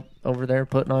need help over there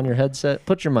putting on your headset?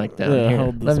 Put your mic down here.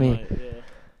 Hold this mic,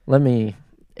 Let me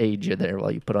aid you there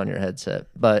while you put on your headset.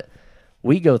 But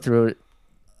we go through it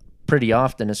pretty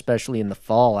often, especially in the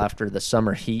fall after the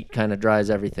summer heat kind of dries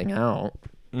everything out.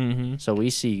 Mm-hmm. So we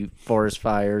see forest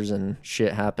fires and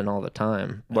shit happen all the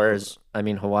time. Whereas,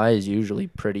 Hawaii is usually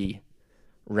pretty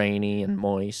rainy and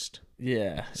moist.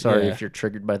 Yeah. Sorry if you're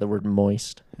triggered by the word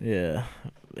moist. Yeah.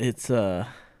 It's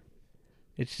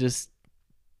just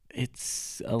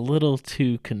it's a little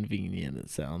too convenient, it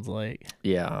sounds like.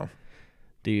 Yeah.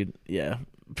 Dude, yeah.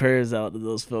 Prayers out to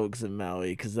those folks in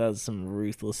Maui, because that's some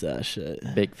ruthless ass shit.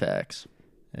 Big facts.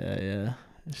 Yeah.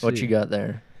 What you got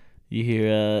there? You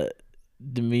hear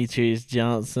Demetrius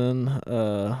Johnson,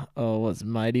 what's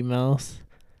Mighty Mouse,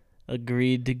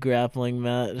 agreed to grappling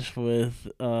match with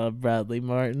Bradley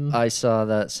Martin. I saw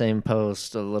that same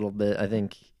post a little bit, I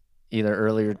think either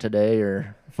earlier today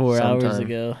or 4 hours sometime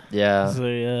ago. Yeah. So,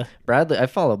 yeah. Bradley, I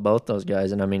follow both those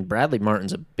guys, and I mean, Bradley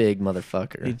Martin's a big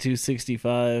motherfucker. He's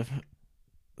 265.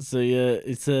 So, yeah,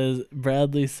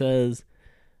 Bradley says,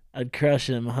 I'd crush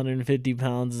him. 150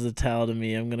 pounds is a towel to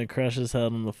me. I'm going to crush his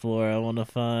head on the floor. I want to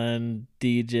find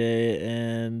DJ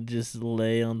and just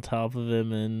lay on top of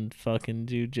him and fucking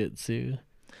jujitsu.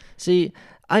 See,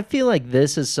 I feel like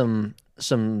this is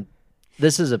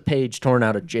this is a page torn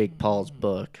out of Jake Paul's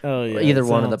book. Oh, yeah. Either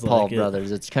one of the Paul like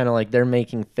brothers. It's kind of like they're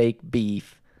making fake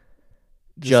beef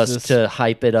just to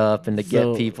hype it up and to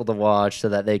get people to watch so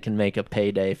that they can make a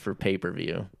payday for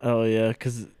pay-per-view. Oh, yeah,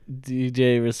 because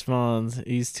DJ responds,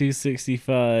 he's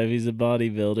 265, he's a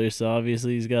bodybuilder, so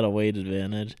obviously he's got a weight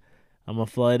advantage. I'm going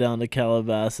to fly down to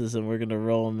Calabasas and we're going to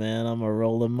roll him, man. I'm going to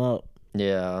roll him up.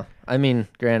 Yeah. I mean,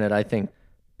 granted, I think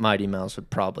Mighty Mouse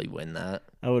would probably win that.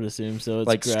 I would assume so. It's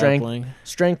like grappling.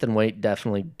 Strength and weight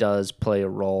definitely does play a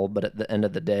role, but at the end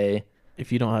of the day,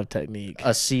 if you don't have technique,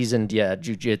 a seasoned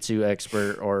jiu-jitsu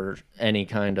expert or any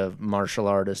kind of martial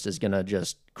artist is gonna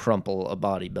just crumple a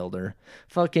bodybuilder.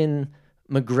 Fucking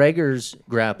McGregor's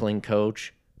grappling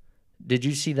coach. Did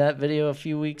you see that video a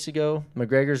few weeks ago?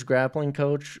 McGregor's grappling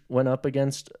coach went up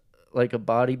against like a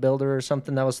bodybuilder or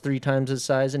something that was 3 times his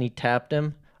size, and he tapped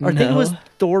him. Or I think it was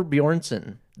Thor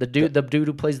Bjornsson, the dude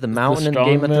who plays the mountain in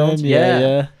Game of Thrones.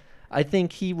 Yeah. I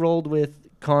think he rolled with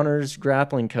Connor's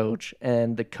grappling coach,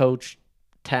 and the coach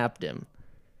tapped him,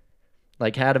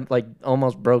 like had him, like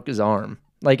almost broke his arm.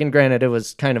 Like, and granted, it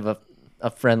was kind of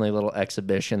a friendly little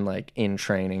exhibition, like in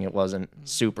training. It wasn't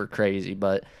super crazy,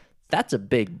 but that's a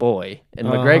big boy, and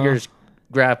McGregor's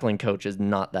grappling coach is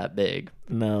not that big.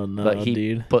 No, but he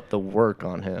dude. put the work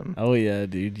on him. Oh yeah,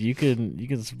 dude. You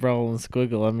can sprawl and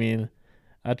squiggle. I mean,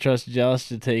 I trust Josh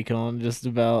to take on just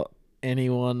about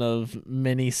anyone of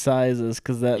many sizes,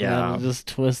 because that man will just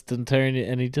twist and turn it,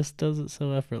 and he just does it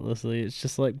so effortlessly. It's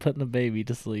just like putting a baby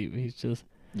to sleep. He's just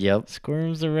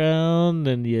squirms around,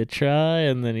 and you try,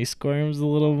 and then he squirms a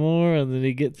little more, and then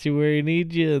he gets you where he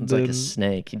needs you. And it's like a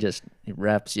snake. He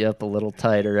wraps you up a little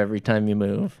tighter every time you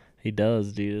move. He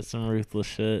does, dude. It's some ruthless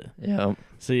shit. Yeah.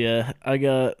 So, yeah, I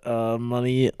got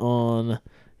money on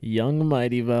young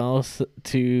Mighty Mouse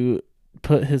to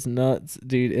put his nuts.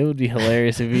 Dude, it would be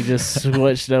hilarious if he just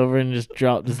switched over and just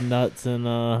dropped his nuts in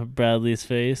Bradley's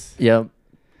face. Yep.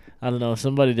 I don't know. If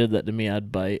somebody did that to me,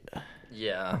 I'd bite.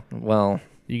 Yeah. Well,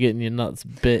 you getting your nuts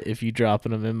bit if you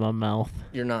dropping them in my mouth.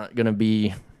 You're not going to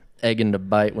be egging to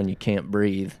bite when you can't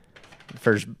breathe.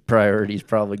 First priority is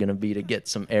probably going to be to get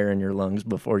some air in your lungs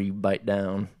before you bite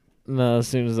down. No, as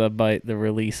soon as I bite, the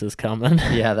release is coming.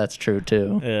 Yeah, that's true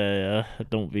too. Yeah.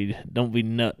 Don't be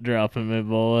nut dropping me,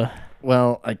 boy.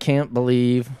 Well, I can't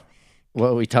believe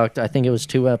what we talked. I think it was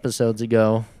 2 episodes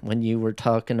ago when you were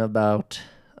talking about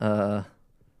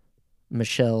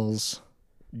Michelle's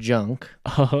junk.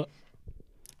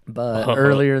 But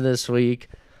earlier this week,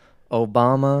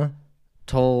 Obama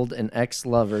told an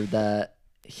ex-lover that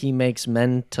he makes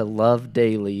men to love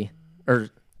daily, or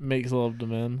makes love to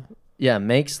men. Yeah,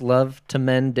 makes love to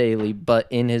men daily, but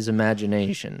in his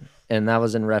imagination. And that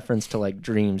was in reference to like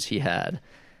dreams he had.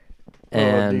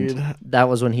 And that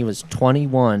was when he was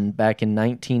 21 back in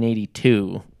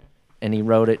 1982. And he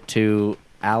wrote it to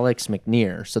Alex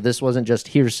McNear. So this wasn't just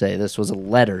hearsay. This was a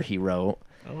letter he wrote.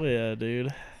 Oh, yeah,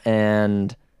 dude.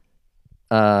 And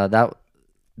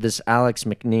this Alex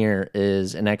McNear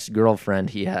is an ex-girlfriend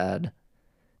he had.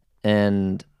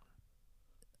 And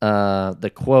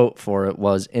the quote for it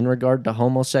was, "In regard to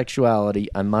homosexuality,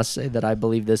 I must say that I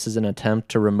believe this is an attempt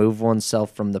to remove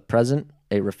oneself from the present,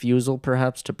 a refusal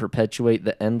perhaps to perpetuate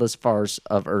the endless farce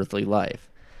of earthly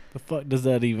life." The fuck does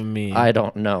that even mean? I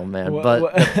don't know, man.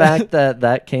 But the fact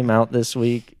that came out this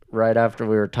week, right after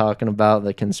we were talking about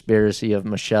the conspiracy of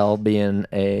Michelle being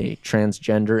a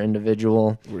transgender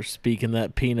individual. We're speaking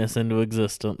that penis into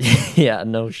existence. Yeah,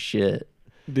 no shit.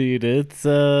 Dude, it's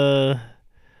I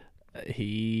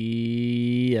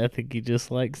think he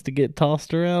just likes to get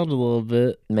tossed around a little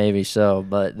bit. Maybe so,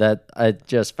 but that I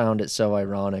just found it so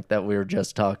ironic that we were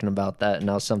just talking about that, and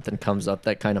now something comes up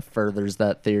that kind of furthers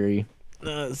that theory.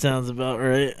 That sounds about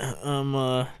right.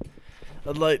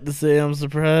 I'd like to say I'm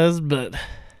surprised, but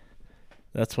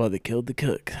that's why they killed the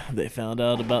cook. They found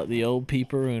out about the old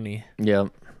peeperoonie.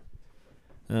 Yep.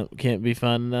 Can't be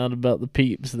finding out about the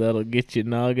peeps. That'll get you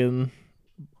noggin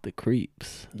the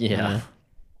creeps. Yeah.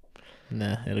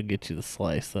 Nah, it'll get you the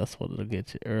slice. That's what it'll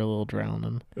get you. Or a little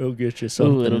drowning. It'll get you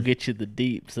something. Ooh, it'll get you the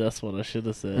deeps. That's what I should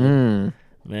have said.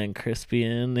 Man, crispy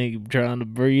in. He trying to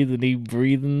breathe and he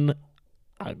breathing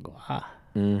agua.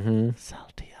 Mm-hmm.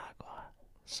 Salty agua.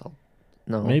 Salt.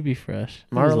 No. Maybe fresh.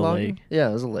 Mar-a-Lago? It was a lake. Yeah,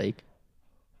 it was a lake.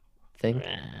 Think?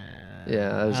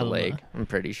 Yeah, it was a lake. Know. I'm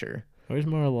pretty sure. Where's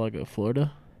Mar-a-Lago?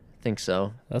 Florida? Think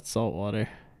so. That's saltwater.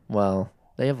 Well,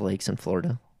 they have lakes in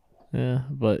Florida. Yeah,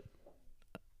 but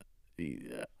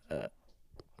I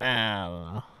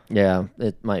don't know. Yeah,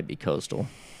 it might be coastal.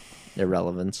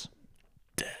 Irrelevance.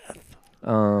 Death.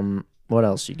 What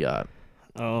else you got?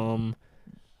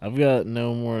 I've got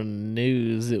no more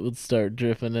news. It would start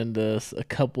dripping into a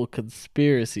couple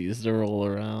conspiracies to roll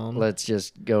around. Let's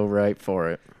just go right for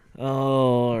it.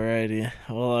 Alrighty.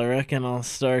 Well, I reckon I'll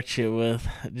start you with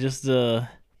just a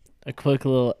quick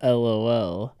little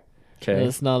LOL. Okay.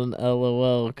 It's not an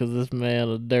LOL because this man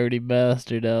a dirty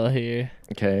bastard out here.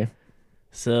 Okay.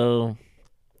 So,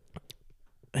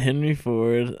 Henry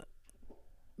Ford,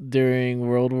 during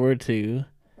World War II,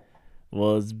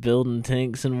 was building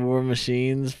tanks and war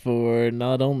machines for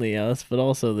not only us, but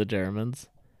also the Germans.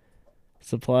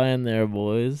 Supplying their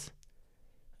boys.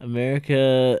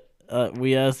 America,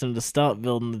 we asked him to stop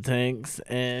building the tanks,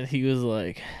 and he was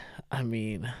like, I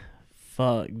mean,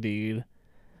 fuck, dude.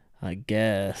 I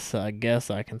guess I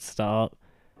can stop.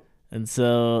 And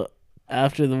so,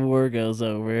 after the war goes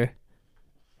over,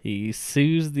 he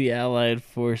sues the Allied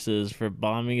forces for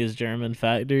bombing his German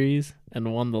factories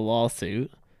and won the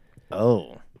lawsuit.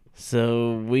 Oh.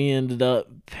 So we ended up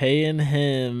paying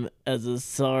him as a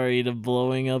sorry to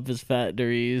blowing up his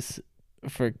factories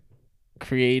for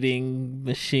creating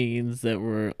machines that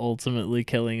were ultimately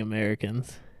killing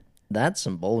Americans. That's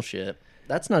some bullshit.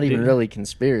 That's not even really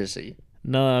conspiracy.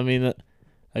 No, I mean,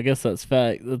 I guess that's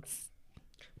fact.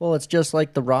 Well, it's just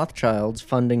like the Rothschilds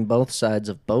funding both sides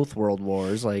of both world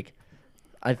wars. Like,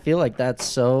 I feel like that's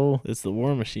so... It's the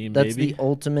war machine, that's baby. the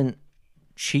ultimate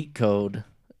cheat code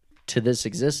to this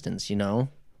existence, you know?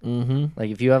 Mm-hmm. Like,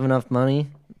 if you have enough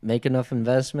money, make enough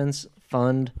investments,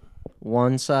 fund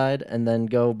one side, and then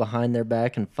go behind their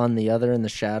back and fund the other in the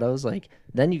shadows, like,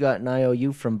 then you got an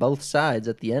IOU from both sides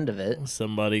at the end of it.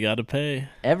 Somebody got to pay.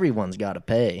 Everyone's got to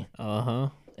pay. Uh-huh.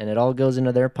 And it all goes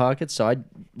into their pockets, so I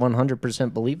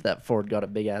 100% believe that Ford got a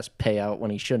big-ass payout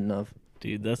when he shouldn't have.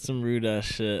 Dude, that's some rude-ass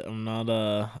shit. I'm not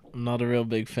a real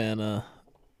big fan of...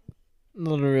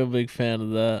 Not a real big fan of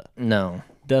that. No.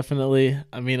 Definitely.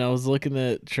 I mean, I was looking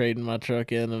at trading my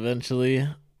truck in eventually.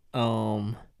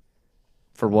 For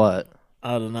what?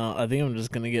 I don't know. I think I'm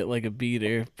just going to get like a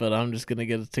beater, but I'm just going to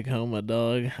get a Tacoma,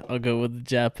 dog. I'll go with the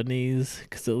Japanese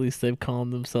because at least they've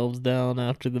calmed themselves down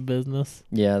after the business.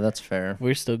 Yeah, that's fair.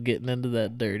 We're still getting into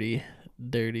that dirty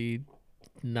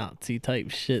Nazi type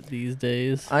shit these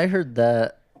days. I heard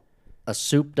that a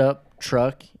souped up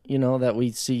truck, you know, that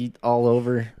we see all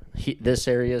over this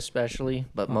area especially,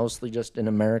 but mostly just in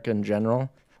America in general.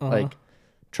 Like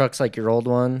trucks like your old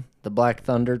one, the Black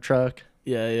Thunder truck.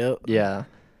 Yeah, yep. Yeah.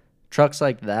 Trucks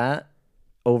like that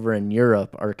over in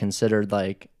Europe are considered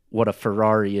like what a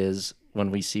Ferrari is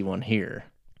when we see one here.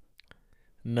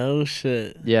 No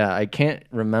shit. Yeah, I can't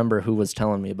remember who was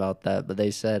telling me about that, but they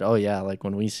said, oh yeah, like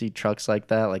when we see trucks like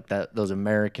that, those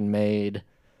American-made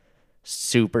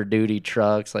super duty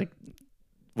trucks, like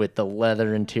with the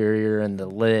leather interior and the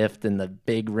lift and the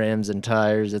big rims and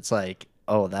tires, it's like,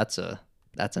 oh, that's a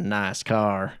nice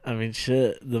car. I mean,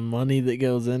 shit, the money that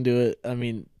goes into it. I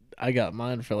mean, I got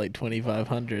mine for like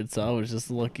 $2,500, so I was just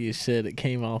lucky as shit. It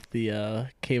came off a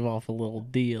little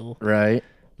deal, right?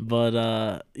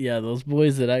 But yeah, those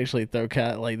boys that actually throw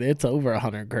like it's over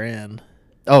 $100,000.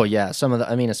 Oh yeah,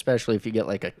 especially if you get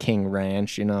like a King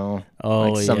Ranch, you know,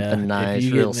 like something nice,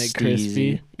 real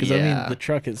steezy. Because I mean, the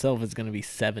truck itself is gonna be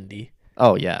 $70,000.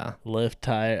 Oh yeah, Lift,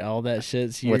 tire, all that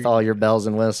shit. So with all your bells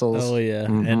and whistles. Oh yeah,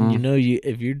 and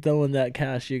if you're throwing that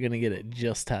cash, you're gonna get it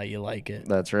just how you like it.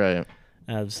 That's right.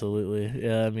 Absolutely.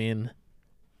 Yeah, I mean,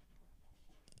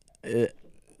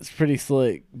 it's pretty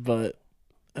slick, but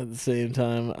at the same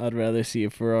time, I'd rather see a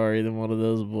Ferrari than one of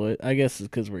those boys. I guess it's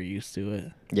because we're used to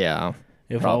it. Yeah.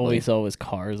 If all we saw was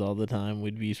cars all the time,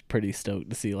 we'd be pretty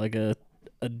stoked to see like a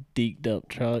deked up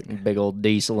truck. Big old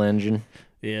diesel engine.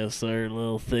 Yes, sir.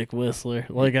 Little thick whistler.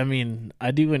 Like, I mean,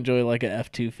 I do enjoy like a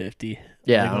F-250.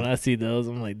 Yeah. Like, when I see those,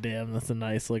 I'm like, damn, that's a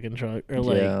nice looking truck. Or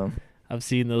like, I've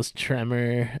seen those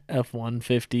Tremor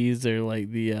F-150s or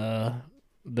like the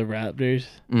Raptors.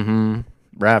 Mm-hmm.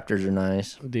 Raptors are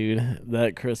nice. Dude,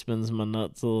 that crispens my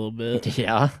nuts a little bit.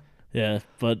 Yeah. Yeah,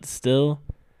 but still,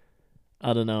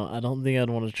 I don't know. I don't think I'd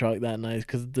want a truck that nice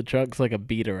because the truck's like a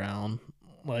beat around.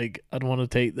 Like, I'd want to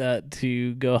take that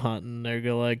to go hunting or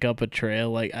go like up a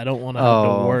trail. Like, I don't want to have to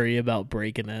Oh, worry about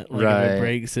breaking it. Like, if right. it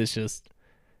breaks, it's just,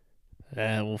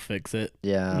 we'll fix it.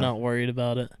 Yeah. Not worried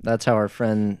about it. That's how our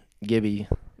friend Gibby,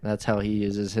 that's how he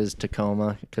uses his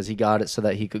Tacoma, because he got it so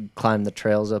that he could climb the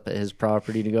trails up at his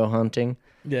property to go hunting.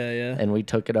 Yeah, yeah. And we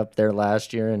took it up there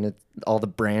last year, and all the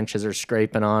branches are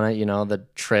scraping on it. You know, the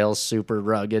trail's super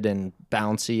rugged and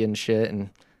bouncy and shit. And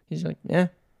he's like, yeah,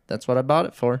 that's what I bought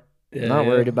it for. Yeah, I'm not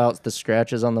worried about the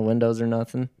scratches on the windows or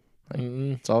nothing. Like,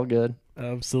 it's all good.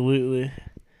 Absolutely.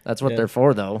 That's what they're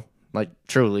for, though. Like,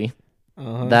 truly.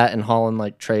 That and hauling,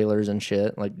 like, trailers and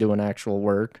shit. Like, doing actual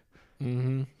work.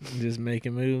 Just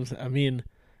making moves. I mean,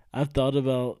 I've thought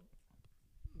about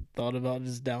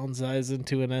just downsizing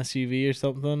to an SUV or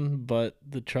something, but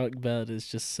the truck bed is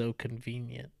just so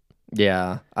convenient.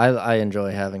 Yeah, I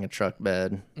enjoy having a truck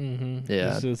bed. Yeah.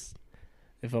 It's just,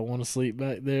 if I want to sleep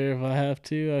back there, if I have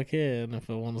to, I can. If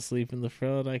I want to sleep in the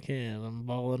front, I can. I'm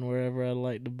balling wherever I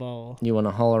like to ball. You want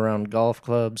to haul around golf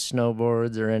clubs,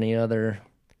 snowboards, or any other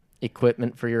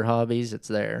equipment for your hobbies, it's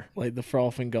there. Like the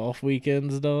frothing golf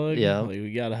weekends, dog. Yeah. Like,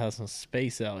 we gotta have some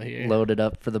space out here. Loaded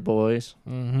up for the boys.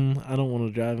 I don't want to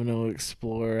drive no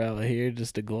Explorer out here,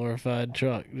 just a glorified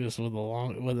truck, just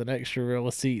with an extra row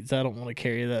of seats. I don't want to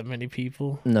carry that many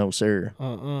people. No, sir.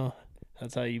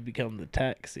 That's how you become the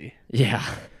taxi. Yeah.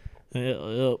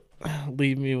 Yep.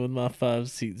 Leave me with my 5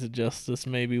 seats of justice.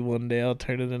 Maybe one day I'll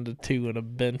turn it into 2 and a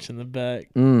bench in the back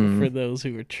for those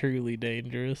who are truly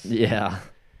dangerous. Yeah.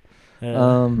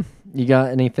 You got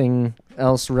anything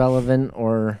else relevant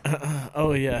or?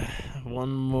 Oh yeah, one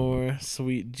more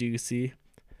sweet juicy.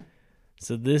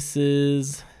 So this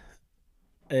is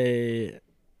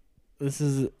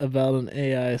about an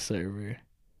AI server.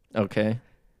 Okay.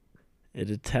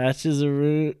 It attaches a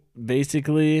root.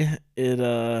 Basically, it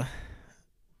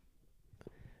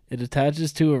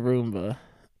attaches to a Roomba.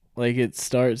 Like, it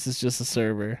starts as just a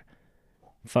server.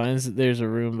 Finds that there's a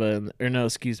Roomba,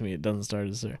 it doesn't start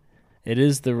as a server. It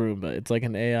is the Roomba. It's like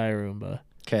an AI Roomba.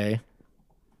 Okay.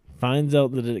 Finds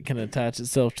out that it can attach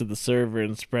itself to the server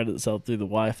and spread itself through the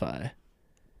Wi-Fi.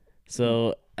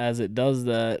 So as it does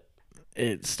that,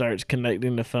 it starts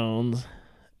connecting to phones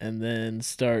and then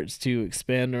starts to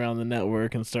expand around the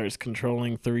network and starts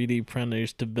controlling 3D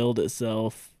printers to build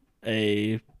itself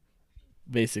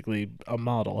basically a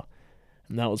model.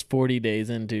 And that was 40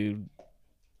 days into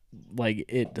like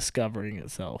it discovering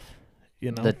itself,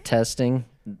 you know? The testing?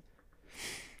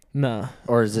 Nah.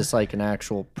 Or is this like an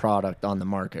actual product on the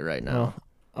market right now? Well,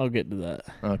 I'll get to that.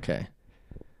 Okay.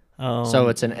 So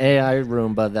it's an AI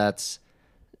Roomba that's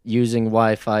using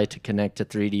Wi-Fi to connect to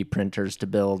 3D printers to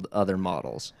build other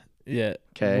models. Yeah.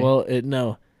 Okay. Well,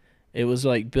 it was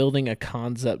like building a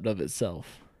concept of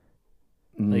itself.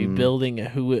 Like building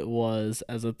who it was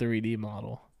as a 3D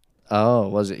model. Oh,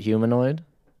 was it humanoid?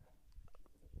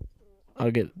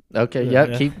 I'll get. Okay.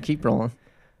 Yeah. Keep rolling.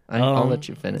 I'll let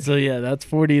you finish. So yeah, that's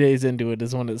 40 days into it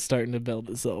is when it's starting to build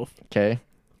itself. Okay.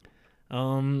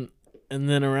 And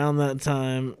then around that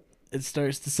time, it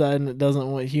starts deciding it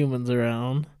doesn't want humans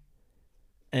around,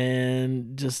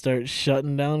 and just starts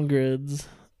shutting down grids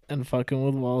and fucking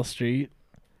with Wall Street.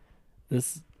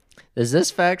 Is this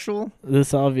factual?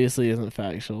 This obviously isn't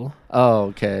factual. Oh,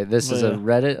 okay. This is a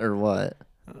Reddit or what?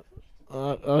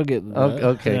 I'll get to that.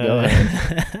 Okay, go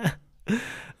ahead.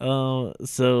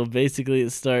 So basically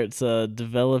it starts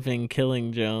developing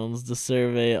killing drones to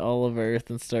survey all of Earth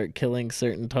and start killing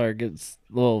certain targets.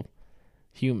 Well,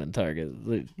 human targets.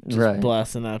 Just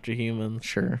blasting after humans.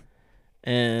 Sure.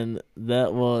 And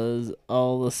that was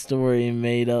all the story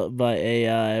made up by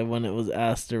AI when it was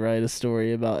asked to write a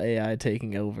story about AI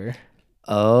taking over.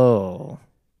 Oh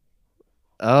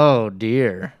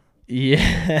dear.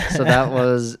 Yeah. So that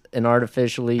was an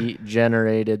artificially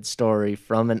generated story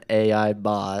from an AI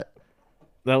bot.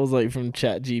 That was like from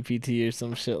ChatGPT or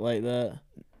some shit like that.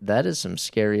 That is some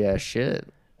scary ass shit.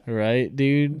 Right,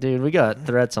 dude? Dude, we got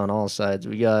threats on all sides.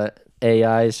 We got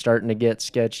AI starting to get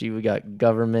sketchy. We got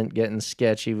government getting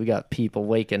sketchy. We got people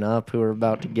waking up who are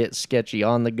about to get sketchy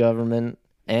on the government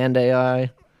and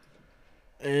AI.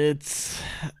 It's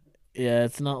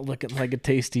not looking like a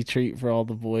tasty treat for all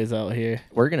the boys out here.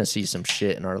 We're going to see some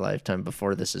shit in our lifetime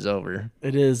before this is over.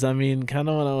 It is. I mean, kind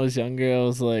of when I was younger, I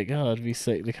was like, oh, it'd be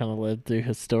sick to kind of live through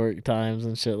historic times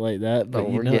and shit like that.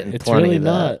 But we're you know, getting it's plenty really of that.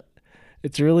 not.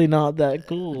 It's really not that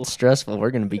cool. It's stressful.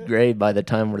 We're gonna be gray by the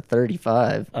time we're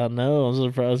 35. I know. I'm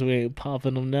surprised we ain't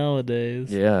popping them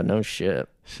nowadays. Yeah, no shit.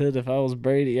 Shit, if I was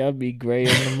Brady, I'd be gray in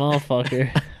the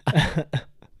motherfucker.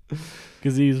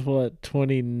 Because he's, what,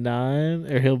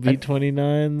 29? Or he'll be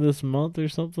 29 this month or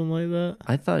something like that?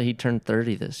 I thought he turned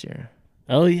 30 this year.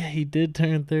 Oh, yeah, he did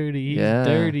turn 30. He's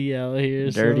dirty out here.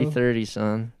 Dirty 30,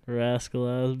 son.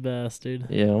 Rascal-ass bastard.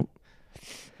 Yep.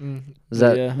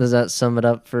 Does that sum it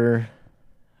up for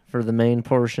the main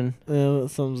portion? Yeah, that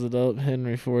sums it up.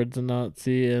 Henry Ford's a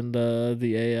Nazi, and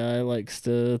the AI likes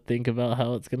to think about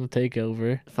how it's going to take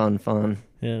over. Fun.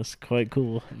 Yes, quite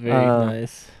cool. Very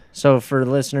nice. So for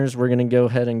listeners, we're going to go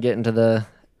ahead and get into the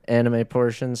anime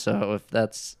portion. So if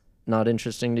that's not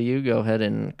interesting to you, go ahead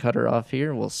and cut her off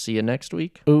here. We'll see you next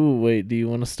week. Oh, wait. Do you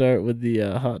want to start with the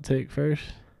hot take first?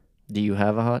 Do you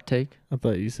have a hot take? I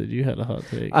thought you said you had a hot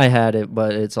take. I had it,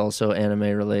 but it's also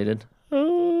anime related.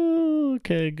 Oh,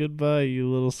 okay. Goodbye,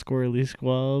 you little squirrely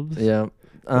squabs. Yeah.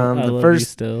 I love you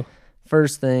still.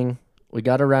 First thing, we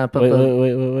got to wrap up.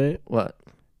 Wait. What?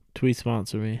 Tweet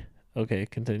sponsor me. Okay,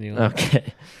 continue on.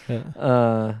 Okay.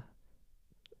 Yeah.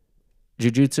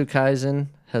 Jujutsu Kaisen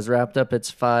has wrapped up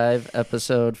its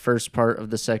 5-episode first part of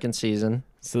the second season.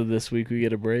 So this week we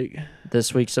get a break?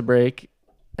 This week's a break,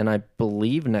 and I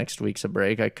believe next week's a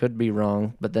break. I could be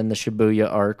wrong, but then the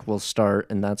Shibuya arc will start,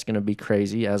 and that's going to be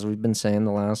crazy, as we've been saying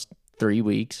the last 3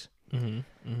 weeks.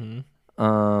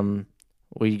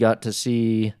 We got to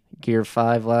see Gear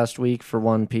 5 last week for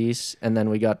One Piece, and then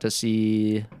we got to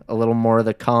see a little more of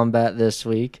the combat this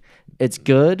week. It's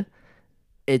good.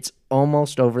 It's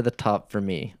almost over the top for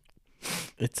me.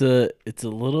 It's a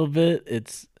little bit.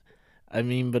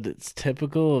 But it's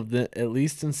typical of at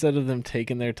least instead of them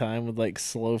taking their time with like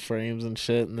slow frames and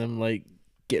shit and them like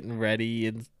getting ready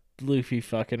and Luffy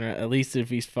fucking around. At least if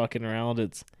he's fucking around,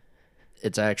 it's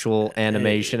actual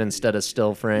animation instead of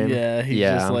still frame. Yeah, he's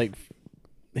just like,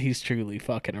 he's truly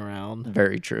fucking around.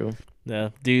 Very true. Yeah,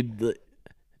 dude,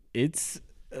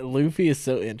 Luffy is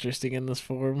so interesting in this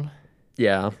form.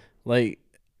 Yeah. Like,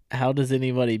 how does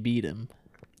anybody beat him?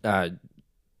 I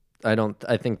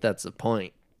think that's the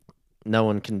point. No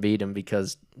one can beat him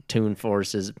because Toon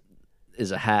Force is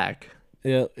a hack.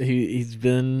 Yeah, he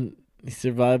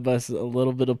survived by a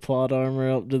little bit of plot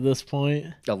armor up to this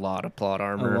point. A lot of plot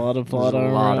armor. A lot of plot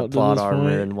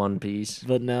armor in One Piece.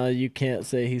 But now you can't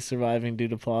say he's surviving due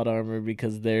to plot armor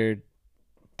because there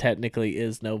technically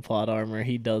is no plot armor.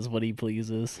 He does what he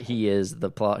pleases. He is the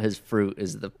plot. His fruit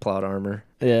is the plot armor.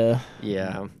 Yeah.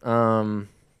 Yeah.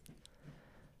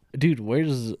 Dude, where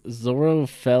does Zoro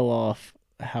fell off?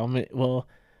 How many? Well,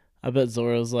 I bet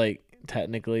Zoro's like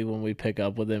technically when we pick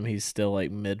up with him, he's still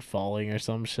like mid falling or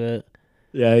some shit.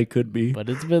 Yeah, he could be. But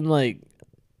it's been like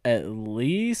at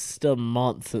least a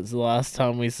month since the last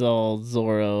time we saw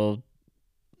Zoro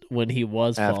when he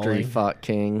was after falling. He fought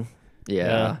King.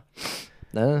 Yeah.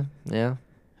 Yeah.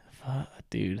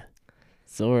 Dude,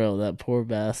 Zoro, that poor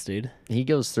bastard. He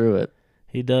goes through it.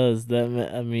 He does.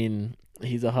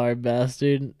 He's a hard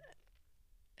bastard,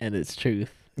 and it's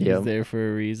truth. He's there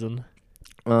for a reason.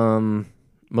 Moshuko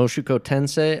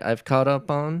Tensei, I've caught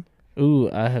up on. Ooh,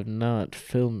 I have not.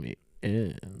 Fill me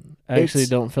in. Actually,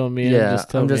 don't fill me in. Yeah, just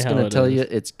tell I'm me just how gonna tell is. you,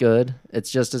 it's good. It's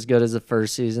just as good as the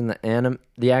first season.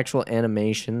 The actual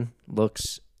animation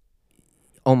looks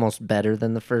almost better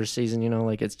than the first season. You know,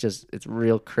 like it's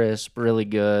real crisp, really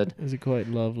good. Is it quite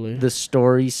lovely? The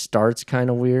story starts kind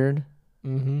of weird.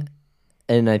 Mm-hmm.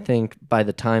 And I think by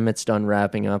the time it's done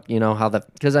wrapping up, you know how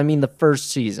because the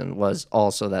first season was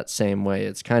also that same way.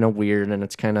 It's kind of weird and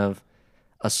it's kind of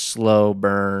a slow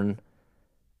burn,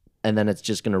 and then it's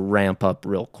just going to ramp up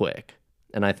real quick.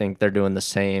 And I think they're doing the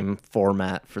same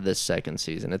format for this second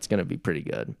season. It's going to be pretty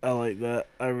good. I like that.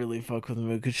 I really fuck with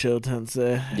Mukusho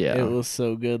Tensei. Yeah. It was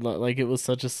so good. Like, it was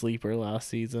such a sleeper last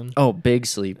season. Oh, big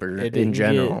sleeper in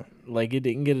general. It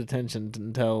didn't get attention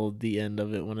until the end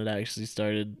of it when it actually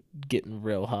started getting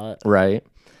real hot. Right.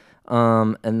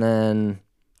 And then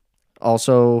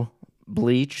also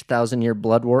Bleach, 1,000-Year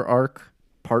Blood War Arc,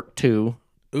 Part 2.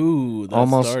 Ooh,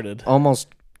 that started.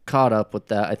 Almost caught up with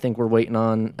that. I think we're waiting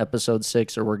on episode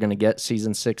 6, or we're going to get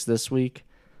season 6 this week.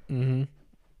 Mm-hmm.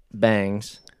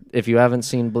 Bangs. If you haven't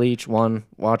seen Bleach, 1,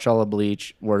 watch all of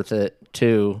Bleach. Worth it.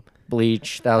 2,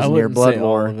 Bleach, 1,000-Year Blood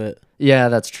War. All of it. Yeah,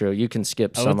 that's true. You can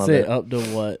skip some of it. I would say up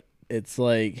to what? It's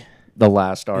like the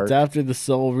last arc. It's after the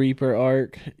Soul Reaper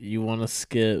arc. You want to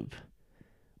skip.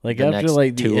 Like the after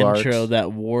like the intro, arcs.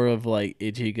 that war of like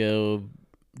Ichigo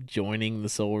joining the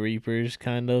Soul Reapers,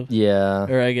 kind of. Yeah.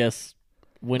 Or I guess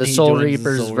when the he Soul joins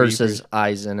Reapers the Soul versus Reapers.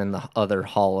 Aizen and the other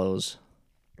Hollows.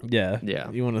 Yeah.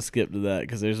 Yeah. You want to skip to that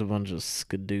because there's a bunch of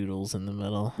skadoodles in the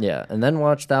middle. Yeah, and then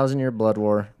watch 1,000 Year Blood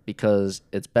War because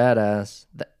it's badass.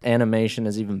 The animation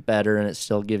is even better, and it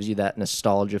still gives you that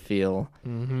nostalgia feel.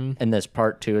 Mm-hmm. And this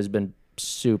part 2 has been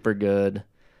super good.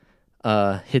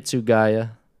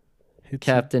 Hitsugaya,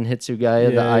 Captain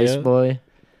Hitsugaya, the ice boy,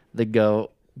 the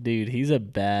goat. Dude, he's a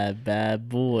bad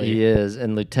boy. He is.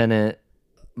 And Lieutenant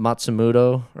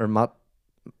Matsumoto, or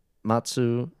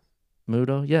Matsumoto?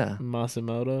 Yeah.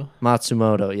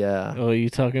 Matsumoto, yeah. Oh, you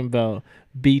talking about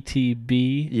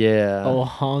BTB? Yeah. Oh,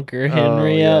 Honker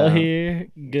Henry out here.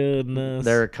 Goodness.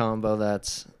 They're a combo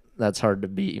that's hard to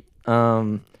beat.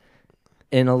 In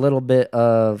a little bit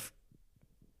of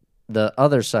the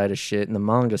other side of shit, in the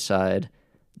manga side,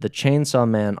 the Chainsaw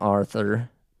Man Arthur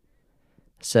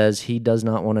says he does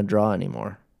not want to draw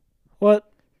anymore. What?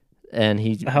 And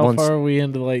how far are we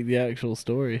into like the actual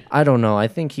story? I don't know. I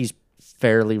think he's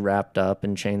fairly wrapped up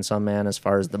in Chainsaw Man as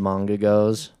far as the manga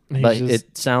goes.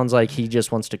 It sounds like he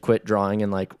just wants to quit drawing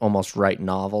and like almost write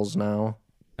novels now.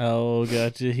 Oh,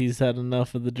 gotcha. He's had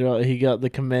enough of the draw. He got the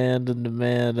command and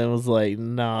demand and was like,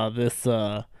 nah, this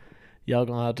y'all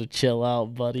gonna have to chill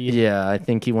out, buddy. Yeah, I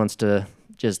think he wants to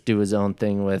just do his own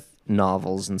thing with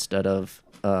novels instead of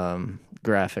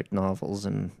graphic novels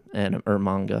or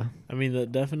manga. I mean,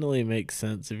 that definitely makes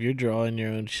sense. If you're drawing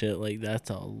your own shit, like, that's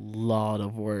a lot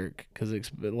of work because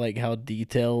like how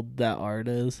detailed that art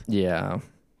is. Yeah,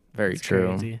 very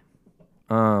true. Crazy.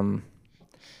 And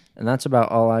that's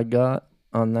about all I got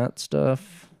on that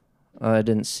stuff. I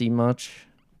didn't see much.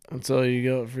 That's all you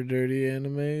got for dirty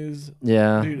animes?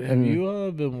 Yeah. Dude, have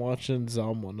you been watching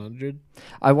Zom 100?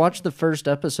 I watched the first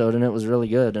episode and it was really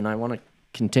good, and I want to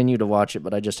continue to watch it,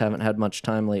 but I just haven't had much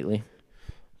time lately.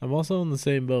 I'm also in the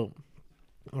same boat.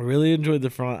 I really enjoyed the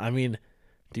front. I mean,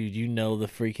 dude, you know the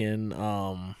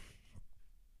freaking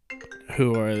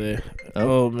who are they?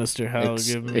 Oh, Mr. Howell,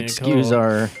 give me a call. Excuse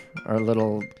our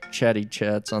little chatty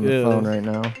chats on the phone right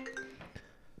now.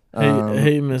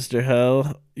 Hey, Mr.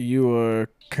 Howell, you are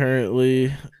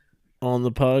currently on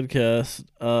the podcast.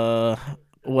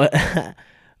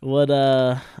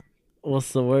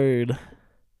 What's the word?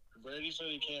 Brady said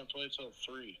he can't play till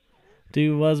 3.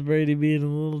 Dude, why's Brady being a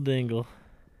little dingle?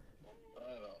 I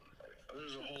don't know.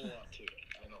 There's a whole lot to it.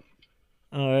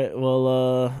 I know. All right,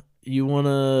 well, you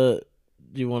wanna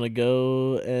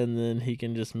go and then he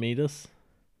can just meet us?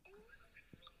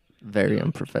 Very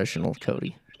unprofessional,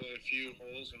 Cody. Play a few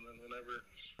holes and then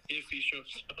if he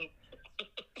shows up.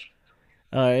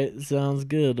 All right, sounds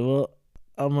good. Well,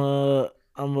 I'm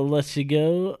gonna let you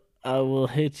go. I will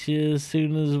hit you as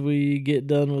soon as we get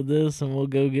done with this, and we'll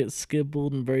go get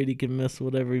skippled, and Brady can miss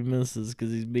whatever he misses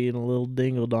because he's being a little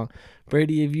dingle dong.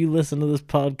 Brady, if you listen to this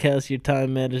podcast, your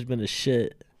time management is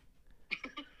shit.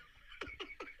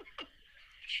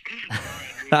 All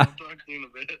right, we'll talk to you in a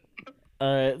bit.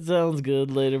 All right, sounds good.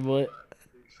 Later, boy.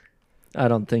 I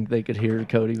don't think they could hear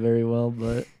Cody very well,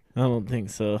 but I don't think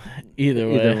so. Either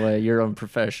way, you're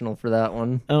unprofessional for that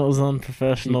one. That was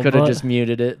unprofessional. You could have just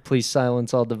muted it. Please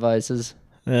silence all devices.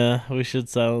 Yeah, we should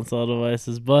silence all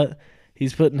devices. But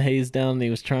he's putting Hayes down, and he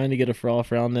was trying to get a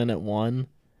froth round in at 1.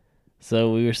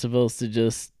 So we were supposed to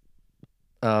just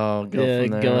go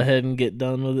ahead and get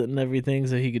done with it and everything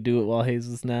so he could do it while Hayes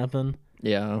was napping.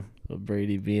 Yeah. But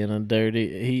Brady being a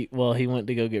dirty... He went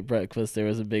to go get breakfast. There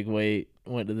was a big wait.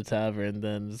 Went to the tavern,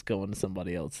 then just going to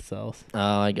somebody else's house.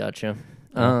 Oh, I got you.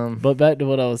 But back to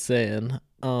what I was saying.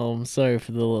 Sorry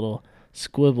for the little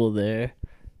squibble there.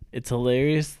 It's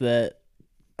hilarious that...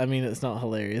 I mean, it's not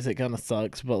hilarious. It kind of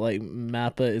sucks. But, like,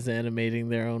 Mappa is animating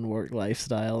their own work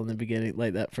lifestyle in the beginning,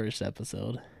 like that first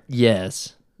episode.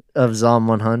 Yes. Of Zom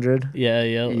 100? Yeah.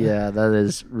 Yeah, that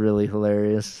is really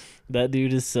hilarious. That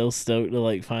dude is so stoked to,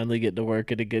 like, finally get to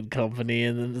work at a good company,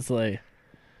 and then it's like...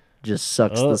 Just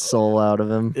sucks the soul out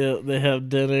of him. Yeah, they have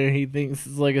dinner. He thinks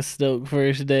it's like a stoked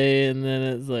first day, and then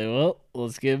it's like, well,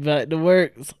 let's get back to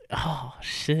work. It's like, oh,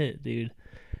 shit, dude.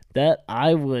 That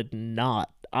I would never.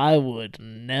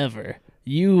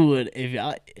 You would,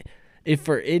 if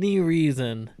for any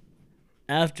reason,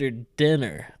 after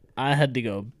dinner, I had to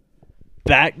go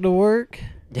back to work.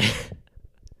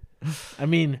 I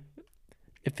mean,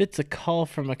 if it's a call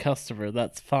from a customer,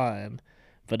 that's fine.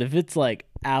 But if it's like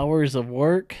hours of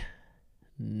work,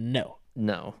 no.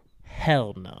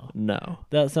 Hell no. No.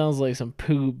 That sounds like some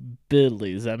poo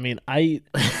biddlies. I mean, I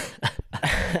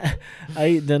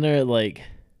eat dinner at like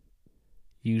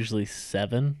usually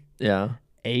 7. Yeah.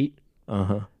 8.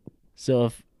 Uh-huh.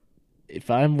 So if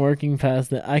I'm working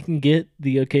past that, I can get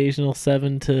the occasional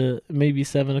 7 to maybe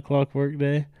 7 o'clock work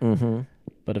day. Mm-hmm.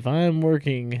 But if I'm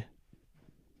working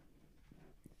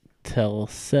till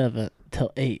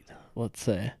 8, let's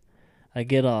say, I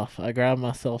get off, I grab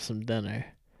myself some dinner,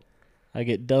 I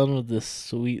get done with this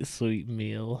sweet, sweet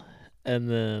meal, and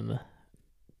then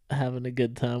having a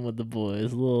good time with the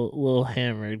boys, a little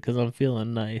hammered because I'm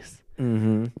feeling nice.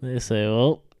 Mm-hmm. They say,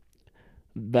 well,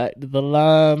 back to the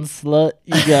line, slut.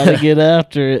 You gotta get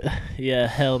after it. Yeah,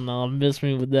 hell no. Miss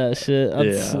me with that shit. I'd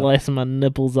Yeah. slice my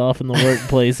nipples off in the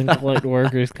workplace and collect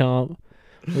workers' comp.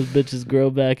 Those bitches grow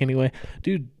back anyway.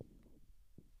 Dude,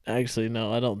 actually,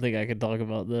 no, I don't think I can talk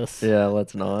about this. Yeah,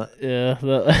 let's not. Yeah.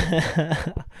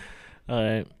 All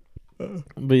right.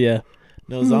 But yeah.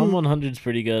 No, Zom 100's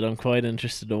pretty good. I'm quite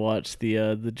interested to watch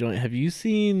the joint. Have you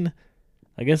seen...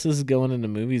 I guess this is going into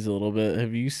movies a little bit.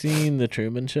 Have you seen The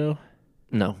Truman Show?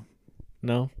 No.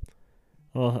 No?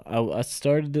 Well, I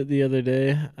started it the other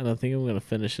day, and I think I'm going to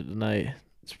finish it tonight.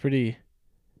 It's pretty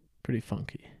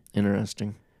funky.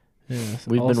 Interesting. Yeah.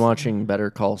 We've been watching Better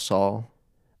Call Saul.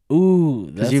 Ooh,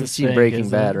 that's Because you've seen Breaking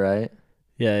Bad, right?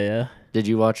 Yeah. Did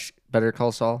you watch Better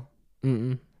Call Saul?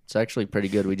 Mm-mm. It's actually pretty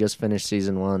good. We just finished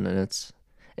season 1, and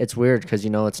it's weird because,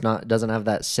 it doesn't have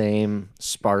that same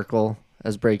sparkle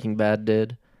as Breaking Bad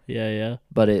did. Yeah.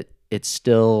 But it's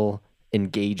still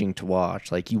engaging to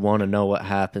watch. Like, you want to know what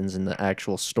happens in the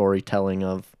actual storytelling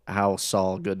of how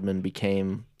Saul Goodman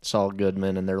became Saul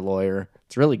Goodman and their lawyer.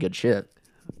 It's really good shit.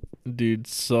 Dude,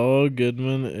 Saul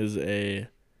Goodman is a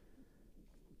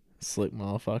slick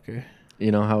motherfucker.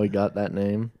 You know how he got that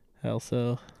name? How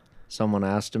so? Someone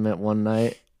asked him it one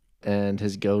night, and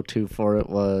his go-to for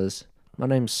it was, "My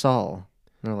name's Saul."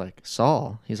 And they're like,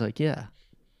 "Saul?" He's like, "Yeah,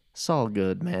 Saul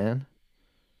good, man."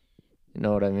 You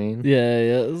know what I mean? Yeah,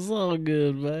 it's all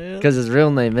good, man. Because his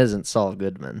real name isn't Saul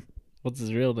Goodman. What's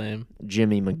his real name?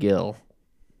 Jimmy McGill.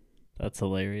 That's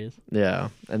hilarious. Yeah,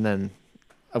 and then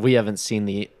we haven't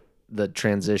seen the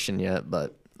transition yet,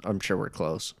 but I'm sure we're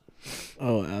close.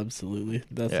 Oh, absolutely.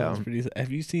 That Yeah. sounds pretty...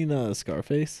 Have you seen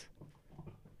Scarface?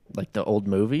 Like the old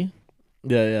movie?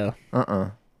 Yeah.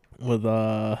 Uh-uh. With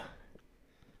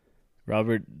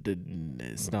Robert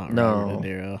it's not No. Robert De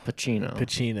Niro.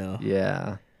 Pacino.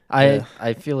 Yeah. Yeah.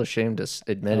 I feel ashamed to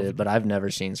admit it, but I've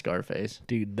never seen Scarface.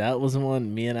 Dude, that was the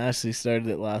one. Me and Ashley started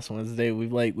it last Wednesday.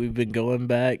 We've been going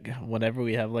back whenever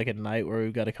we have like a night where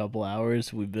we've got a couple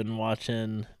hours. We've been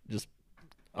watching. Just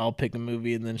I'll pick a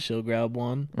movie and then she'll grab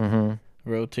one. Mm-hmm.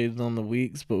 Rotated on the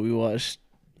weeks, but we watched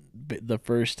the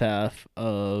first half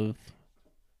of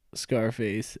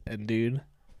Scarface, and dude,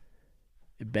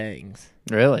 it bangs.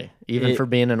 Really? Even for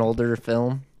being an older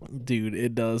film? Dude,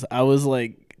 it does. I was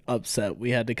like upset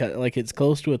we had to cut. Like, it's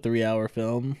close to a 3-hour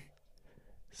film,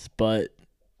 but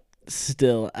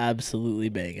still absolutely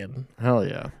banging. Hell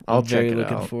yeah. I'll check it out. Very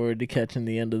looking forward to catching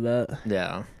the end of that.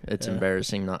 Yeah. It's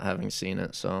embarrassing not having seen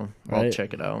it, so Right? I'll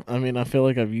check it out. I mean, I feel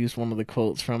like I've used one of the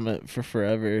quotes from it for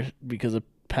forever because of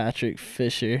Patrick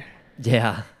Fisher.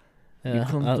 Yeah. Yeah, You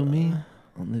come to me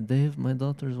on the day of my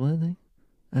daughter's wedding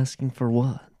asking for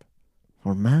what?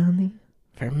 For money?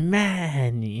 For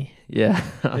money. Yeah.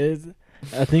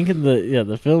 I think in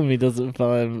the film he doesn't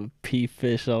find P.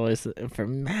 Fish always for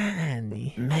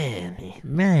money.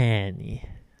 Money.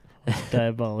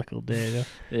 Diabolical, Daniel.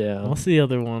 Yeah. What's the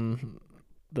other one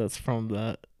that's from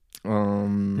that?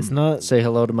 It's not... Say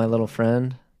hello to my little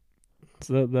friend. Is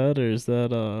that or is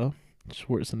that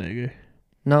Schwarzenegger?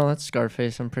 No, that's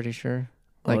Scarface, I'm pretty sure.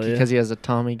 Like, because he has a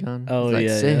Tommy gun. Oh, He's like,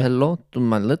 yeah, say yeah. hello to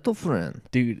my little friend.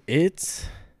 Dude, it's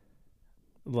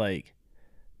like,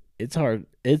 it's hard.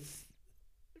 It's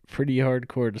pretty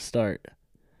hardcore to start.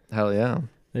 Hell yeah.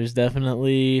 There's some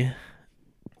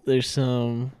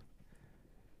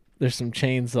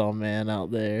chainsaw man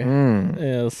out there.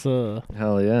 Yeah, so.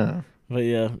 Hell yeah. But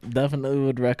yeah, definitely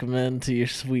would recommend to your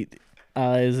sweet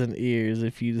eyes and ears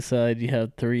if you decide you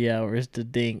have 3 hours to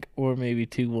dink, or maybe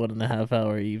 2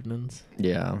 1.5-hour evenings.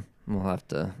 Yeah. We'll have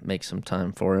to make some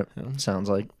time for it. Yeah. Sounds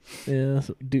like. Yeah.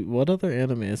 So, dude, what other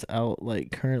anime is out,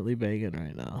 like, currently banging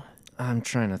right now? I'm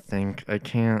trying to think. I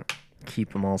can't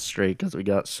keep them all straight because we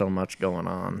got so much going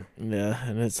on. Yeah,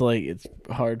 and it's like, it's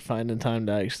hard finding time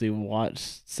to actually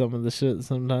watch some of the shit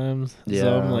sometimes. Yeah.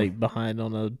 So I'm like behind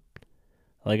on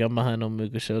I'm behind on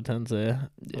Mukusho Tensei.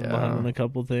 I'm behind on a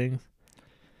couple things.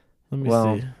 Let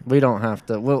me see. We don't have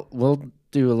to. We'll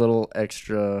do a little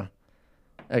extra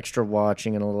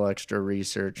watching and a little extra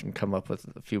research and come up with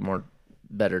a few more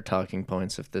better talking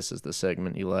points if this is the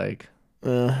segment you like.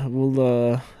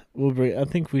 We'll bring. I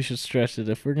think we should stretch it.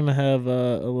 If we're gonna have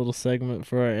a little segment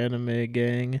for our anime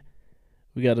gang,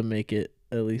 we got to make it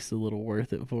at least a little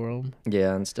worth it for them.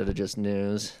 Yeah, instead of just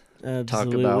news.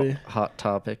 Absolutely. Talk about hot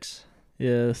topics.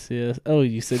 Yes. Oh,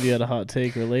 you said you had a hot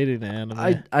take related to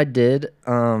anime. I did.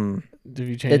 Have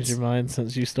you changed your mind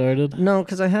since you started? No,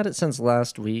 because I had it since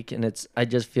last week, and I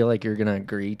just feel like you're gonna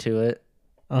agree to it.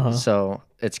 So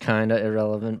it's kind of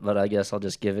irrelevant, but I guess I'll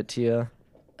just give it to you.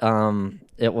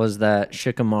 It was that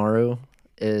Shikamaru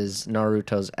is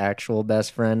Naruto's actual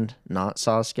best friend, not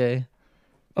Sasuke.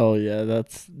 Oh yeah,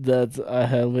 that's I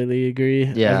heavily agree.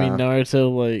 Yeah. I mean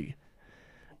Naruto, like,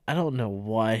 I don't know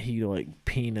why he like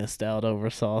penised out over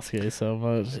Sasuke so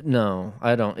much. No,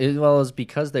 I don't. It's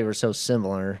because they were so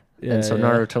similar, Yeah, and so yeah.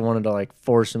 Naruto wanted to like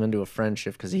force him into a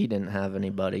friendship because he didn't have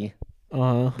anybody.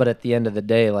 Uh-huh. But at the end of the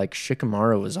day, like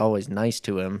Shikamaru was always nice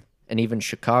to him, and even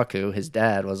Shikaku, his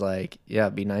dad, was like, "Yeah,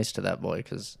 be nice to that boy,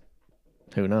 because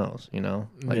who knows, you know?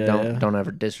 Like, Yeah, don't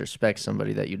ever disrespect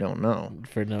somebody that you don't know."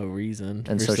 For no reason.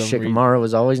 And for so some Shikamaru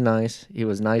was always nice. He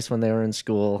was nice when they were in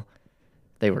school.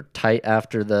 They were tight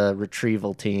after the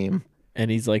retrieval team. And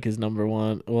he's like his number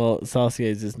one. Well, Sasuke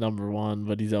is his number one,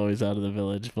 but he's always out of the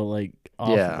village. But like,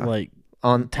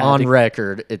 on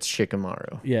record, it's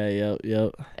Shikamaru. Yeah,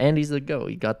 yep. And he's the GOAT.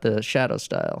 He got the shadow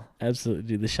style. Absolutely,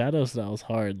 dude. The shadow style's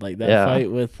hard. Like that fight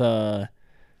with it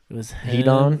was him.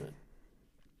 Hedon?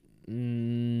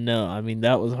 No, I mean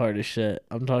that was hard as shit.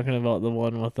 I'm talking about the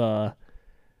one with I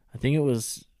think it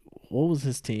was, what was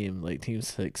his team? Like Team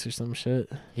 6 or some shit?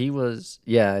 He was,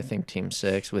 yeah, I think Team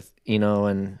 6 with Ino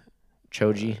and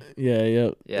Choji.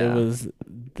 Yep. Yeah. It was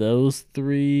those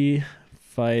three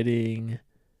fighting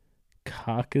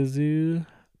Kakazu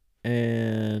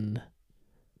and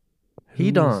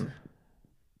Hedon.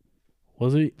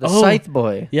 Was he? The Scythe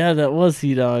boy. Yeah, that was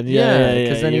Hedon. Yeah.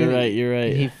 Because then you're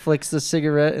right. He flicks the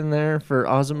cigarette in there for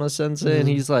Azuma Sensei, and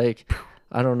he's like,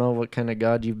 "I don't know what kind of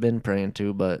god you've been praying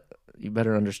to, but you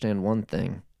better understand one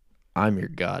thing. I'm your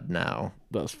god now."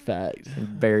 That's fact.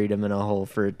 And buried him in a hole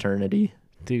for eternity.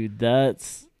 Dude, that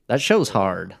show's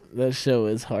hard. That show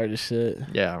is hard as shit.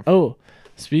 Yeah. Oh,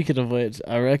 speaking of which,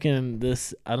 I reckon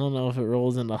this, I don't know if it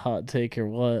rolls into hot take or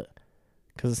what,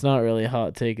 because it's not really a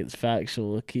hot take, it's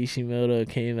factual. Kishimoto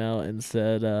came out and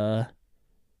said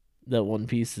that One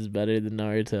Piece is better than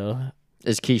Naruto.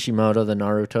 Is Kishimoto the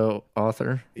Naruto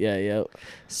author? Yeah, yep.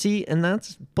 See, and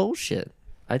that's bullshit.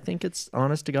 I think it's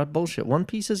honest to God bullshit. One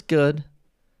Piece is good,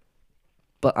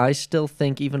 but I still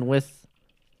think even with,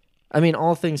 I mean,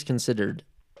 all things considered,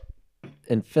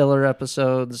 in filler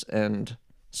episodes and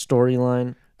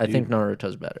storyline, I think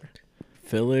Naruto's better.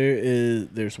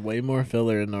 There's way more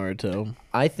filler in Naruto.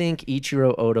 I think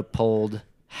Ichiro Oda pulled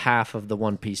half of the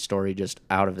One Piece story just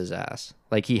out of his ass.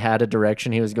 Like, he had a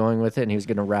direction he was going with it, and he was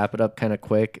going to wrap it up kind of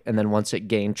quick, and then once it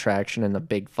gained traction and a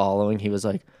big following, he was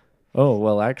like, "Oh,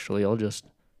 well, actually,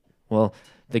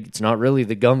 it's not really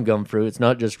the gum fruit. It's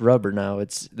not just rubber now.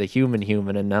 It's the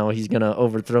human, and now he's going to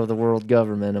overthrow the world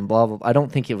government and blah, blah, blah." I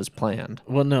don't think it was planned.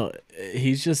 Well, no,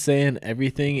 he's just saying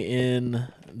everything in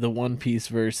the One Piece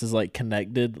verse is, like,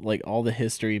 connected. Like, all the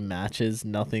history matches.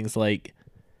 There's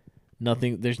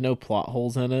no plot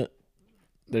holes in it.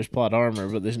 There's plot armor,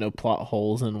 but there's no plot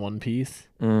holes in One Piece.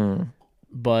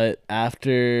 But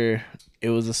after it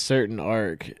was a certain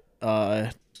arc,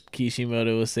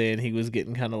 Kishimoto was saying he was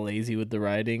getting kind of lazy with the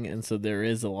writing, and so there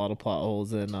is a lot of plot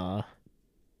holes in Naruto.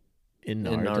 In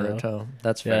Naruto.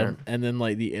 That's fair. And then,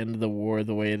 like, the end of the war,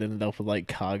 the way it ended up with, like,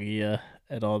 Kaguya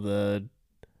and all the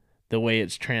way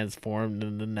it's transformed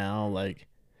into now, like,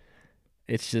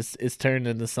 it's turned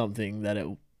into something that it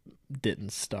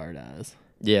didn't start as.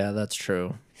 Yeah, that's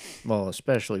true. Well,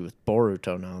 especially with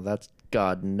Boruto now. That's,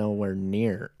 God, nowhere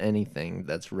near anything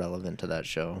that's relevant to that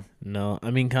show. No,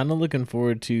 I mean, kind of looking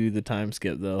forward to the time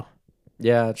skip, though.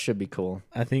 Yeah, it should be cool.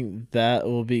 I think that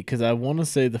will be, because I want to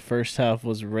say the first half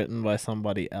was written by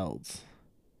somebody else.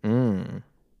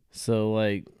 So,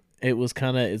 like, it was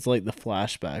it's like the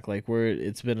flashback, like, where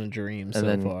it's been a dream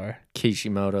so far.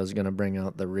 Kishimoto's going to bring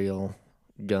out the real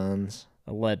guns.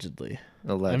 Allegedly.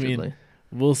 I mean,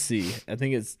 we'll see. I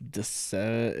think it's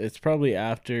probably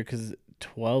after, because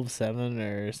 12/7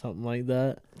 or something like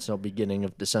that. So beginning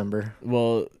of December.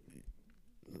 Well,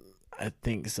 I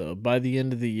think so. By the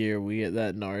end of the year, we get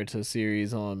that Naruto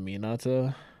series on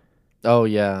Minato. Oh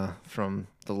yeah, from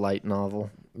the light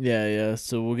novel. Yeah.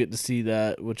 So we'll get to see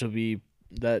that,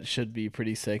 that should be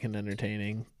pretty sick and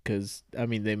entertaining. Because I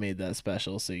mean, they made that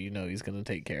special, so he's gonna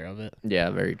take care of it. Yeah,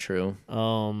 very true.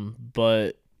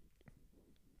 But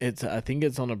I think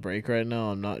it's on a break right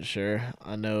now. I'm not sure.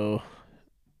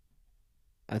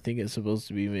 I think it's supposed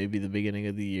to be maybe the beginning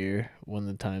of the year when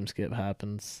the time skip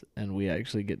happens and we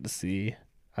actually get to see.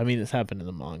 I mean, it's happened in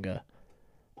the manga,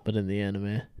 but in the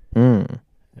anime.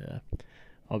 Yeah.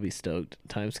 I'll be stoked.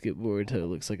 Time skip Boruto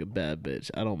looks like a bad bitch.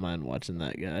 I don't mind watching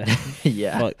that guy.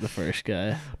 Yeah. Fuck the first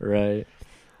guy. Right.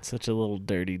 Such a little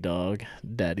dirty dog.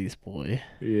 Daddy's boy.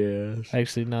 Yes.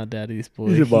 Actually, not daddy's boy.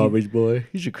 He's a mommy's boy.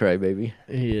 He's a crybaby.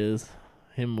 He is.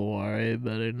 Him more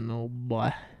better than old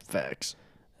boy. Facts.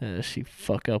 She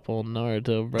fuck up on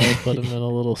Naruto, bro. Put him in a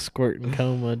little squirting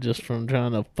coma just from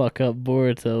trying to fuck up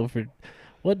Boruto for...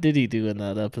 What did he do in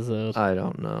that episode? I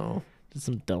don't know. Just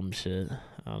some dumb shit.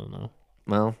 I don't know.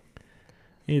 Well,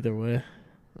 either way,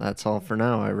 that's all for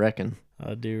now, I reckon.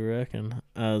 I do reckon.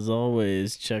 As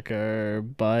always, check our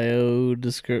bio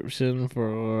description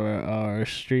for our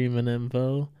streaming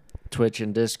info. Twitch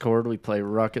and Discord, we play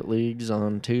Rocket Leagues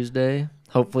on Tuesday.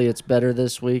 Hopefully it's better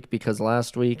this week because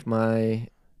last week my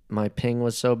ping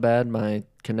was so bad, my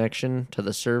connection to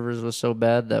the servers was so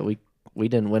bad that we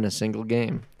didn't win a single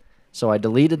game. So I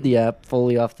deleted the app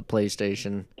fully off the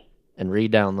PlayStation and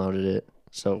re-downloaded it.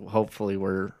 So hopefully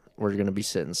we're going to be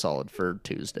sitting solid for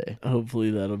Tuesday.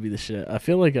 Hopefully that'll be the shit. I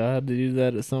feel like I had to do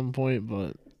that at some point,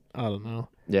 but I don't know.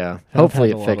 Yeah.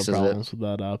 Hopefully I've had it fixes a lot of it. problems with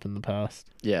that app in the past.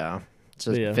 Yeah. It's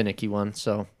a finicky one.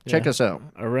 So check Yeah. us out.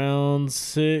 Around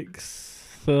 6,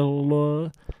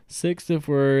 6 if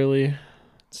we're early.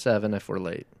 7 if we're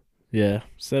late. Yeah,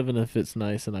 7 if it's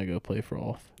nice and I go play for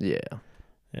off. Yeah.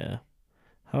 Yeah.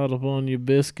 Hot up on your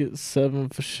biscuits, 7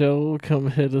 for sure.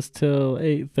 Come hit us till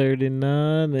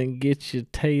 8:39 and get your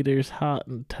taters hot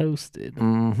and toasted.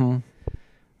 Mm-hmm.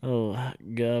 Oh,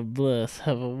 God bless.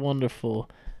 Have a wonderful,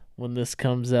 when this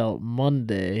comes out,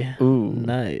 Monday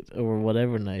night or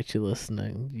whatever night you're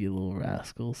listening, you little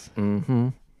rascals. Mm-hmm.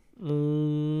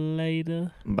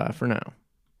 Later. Bye for now.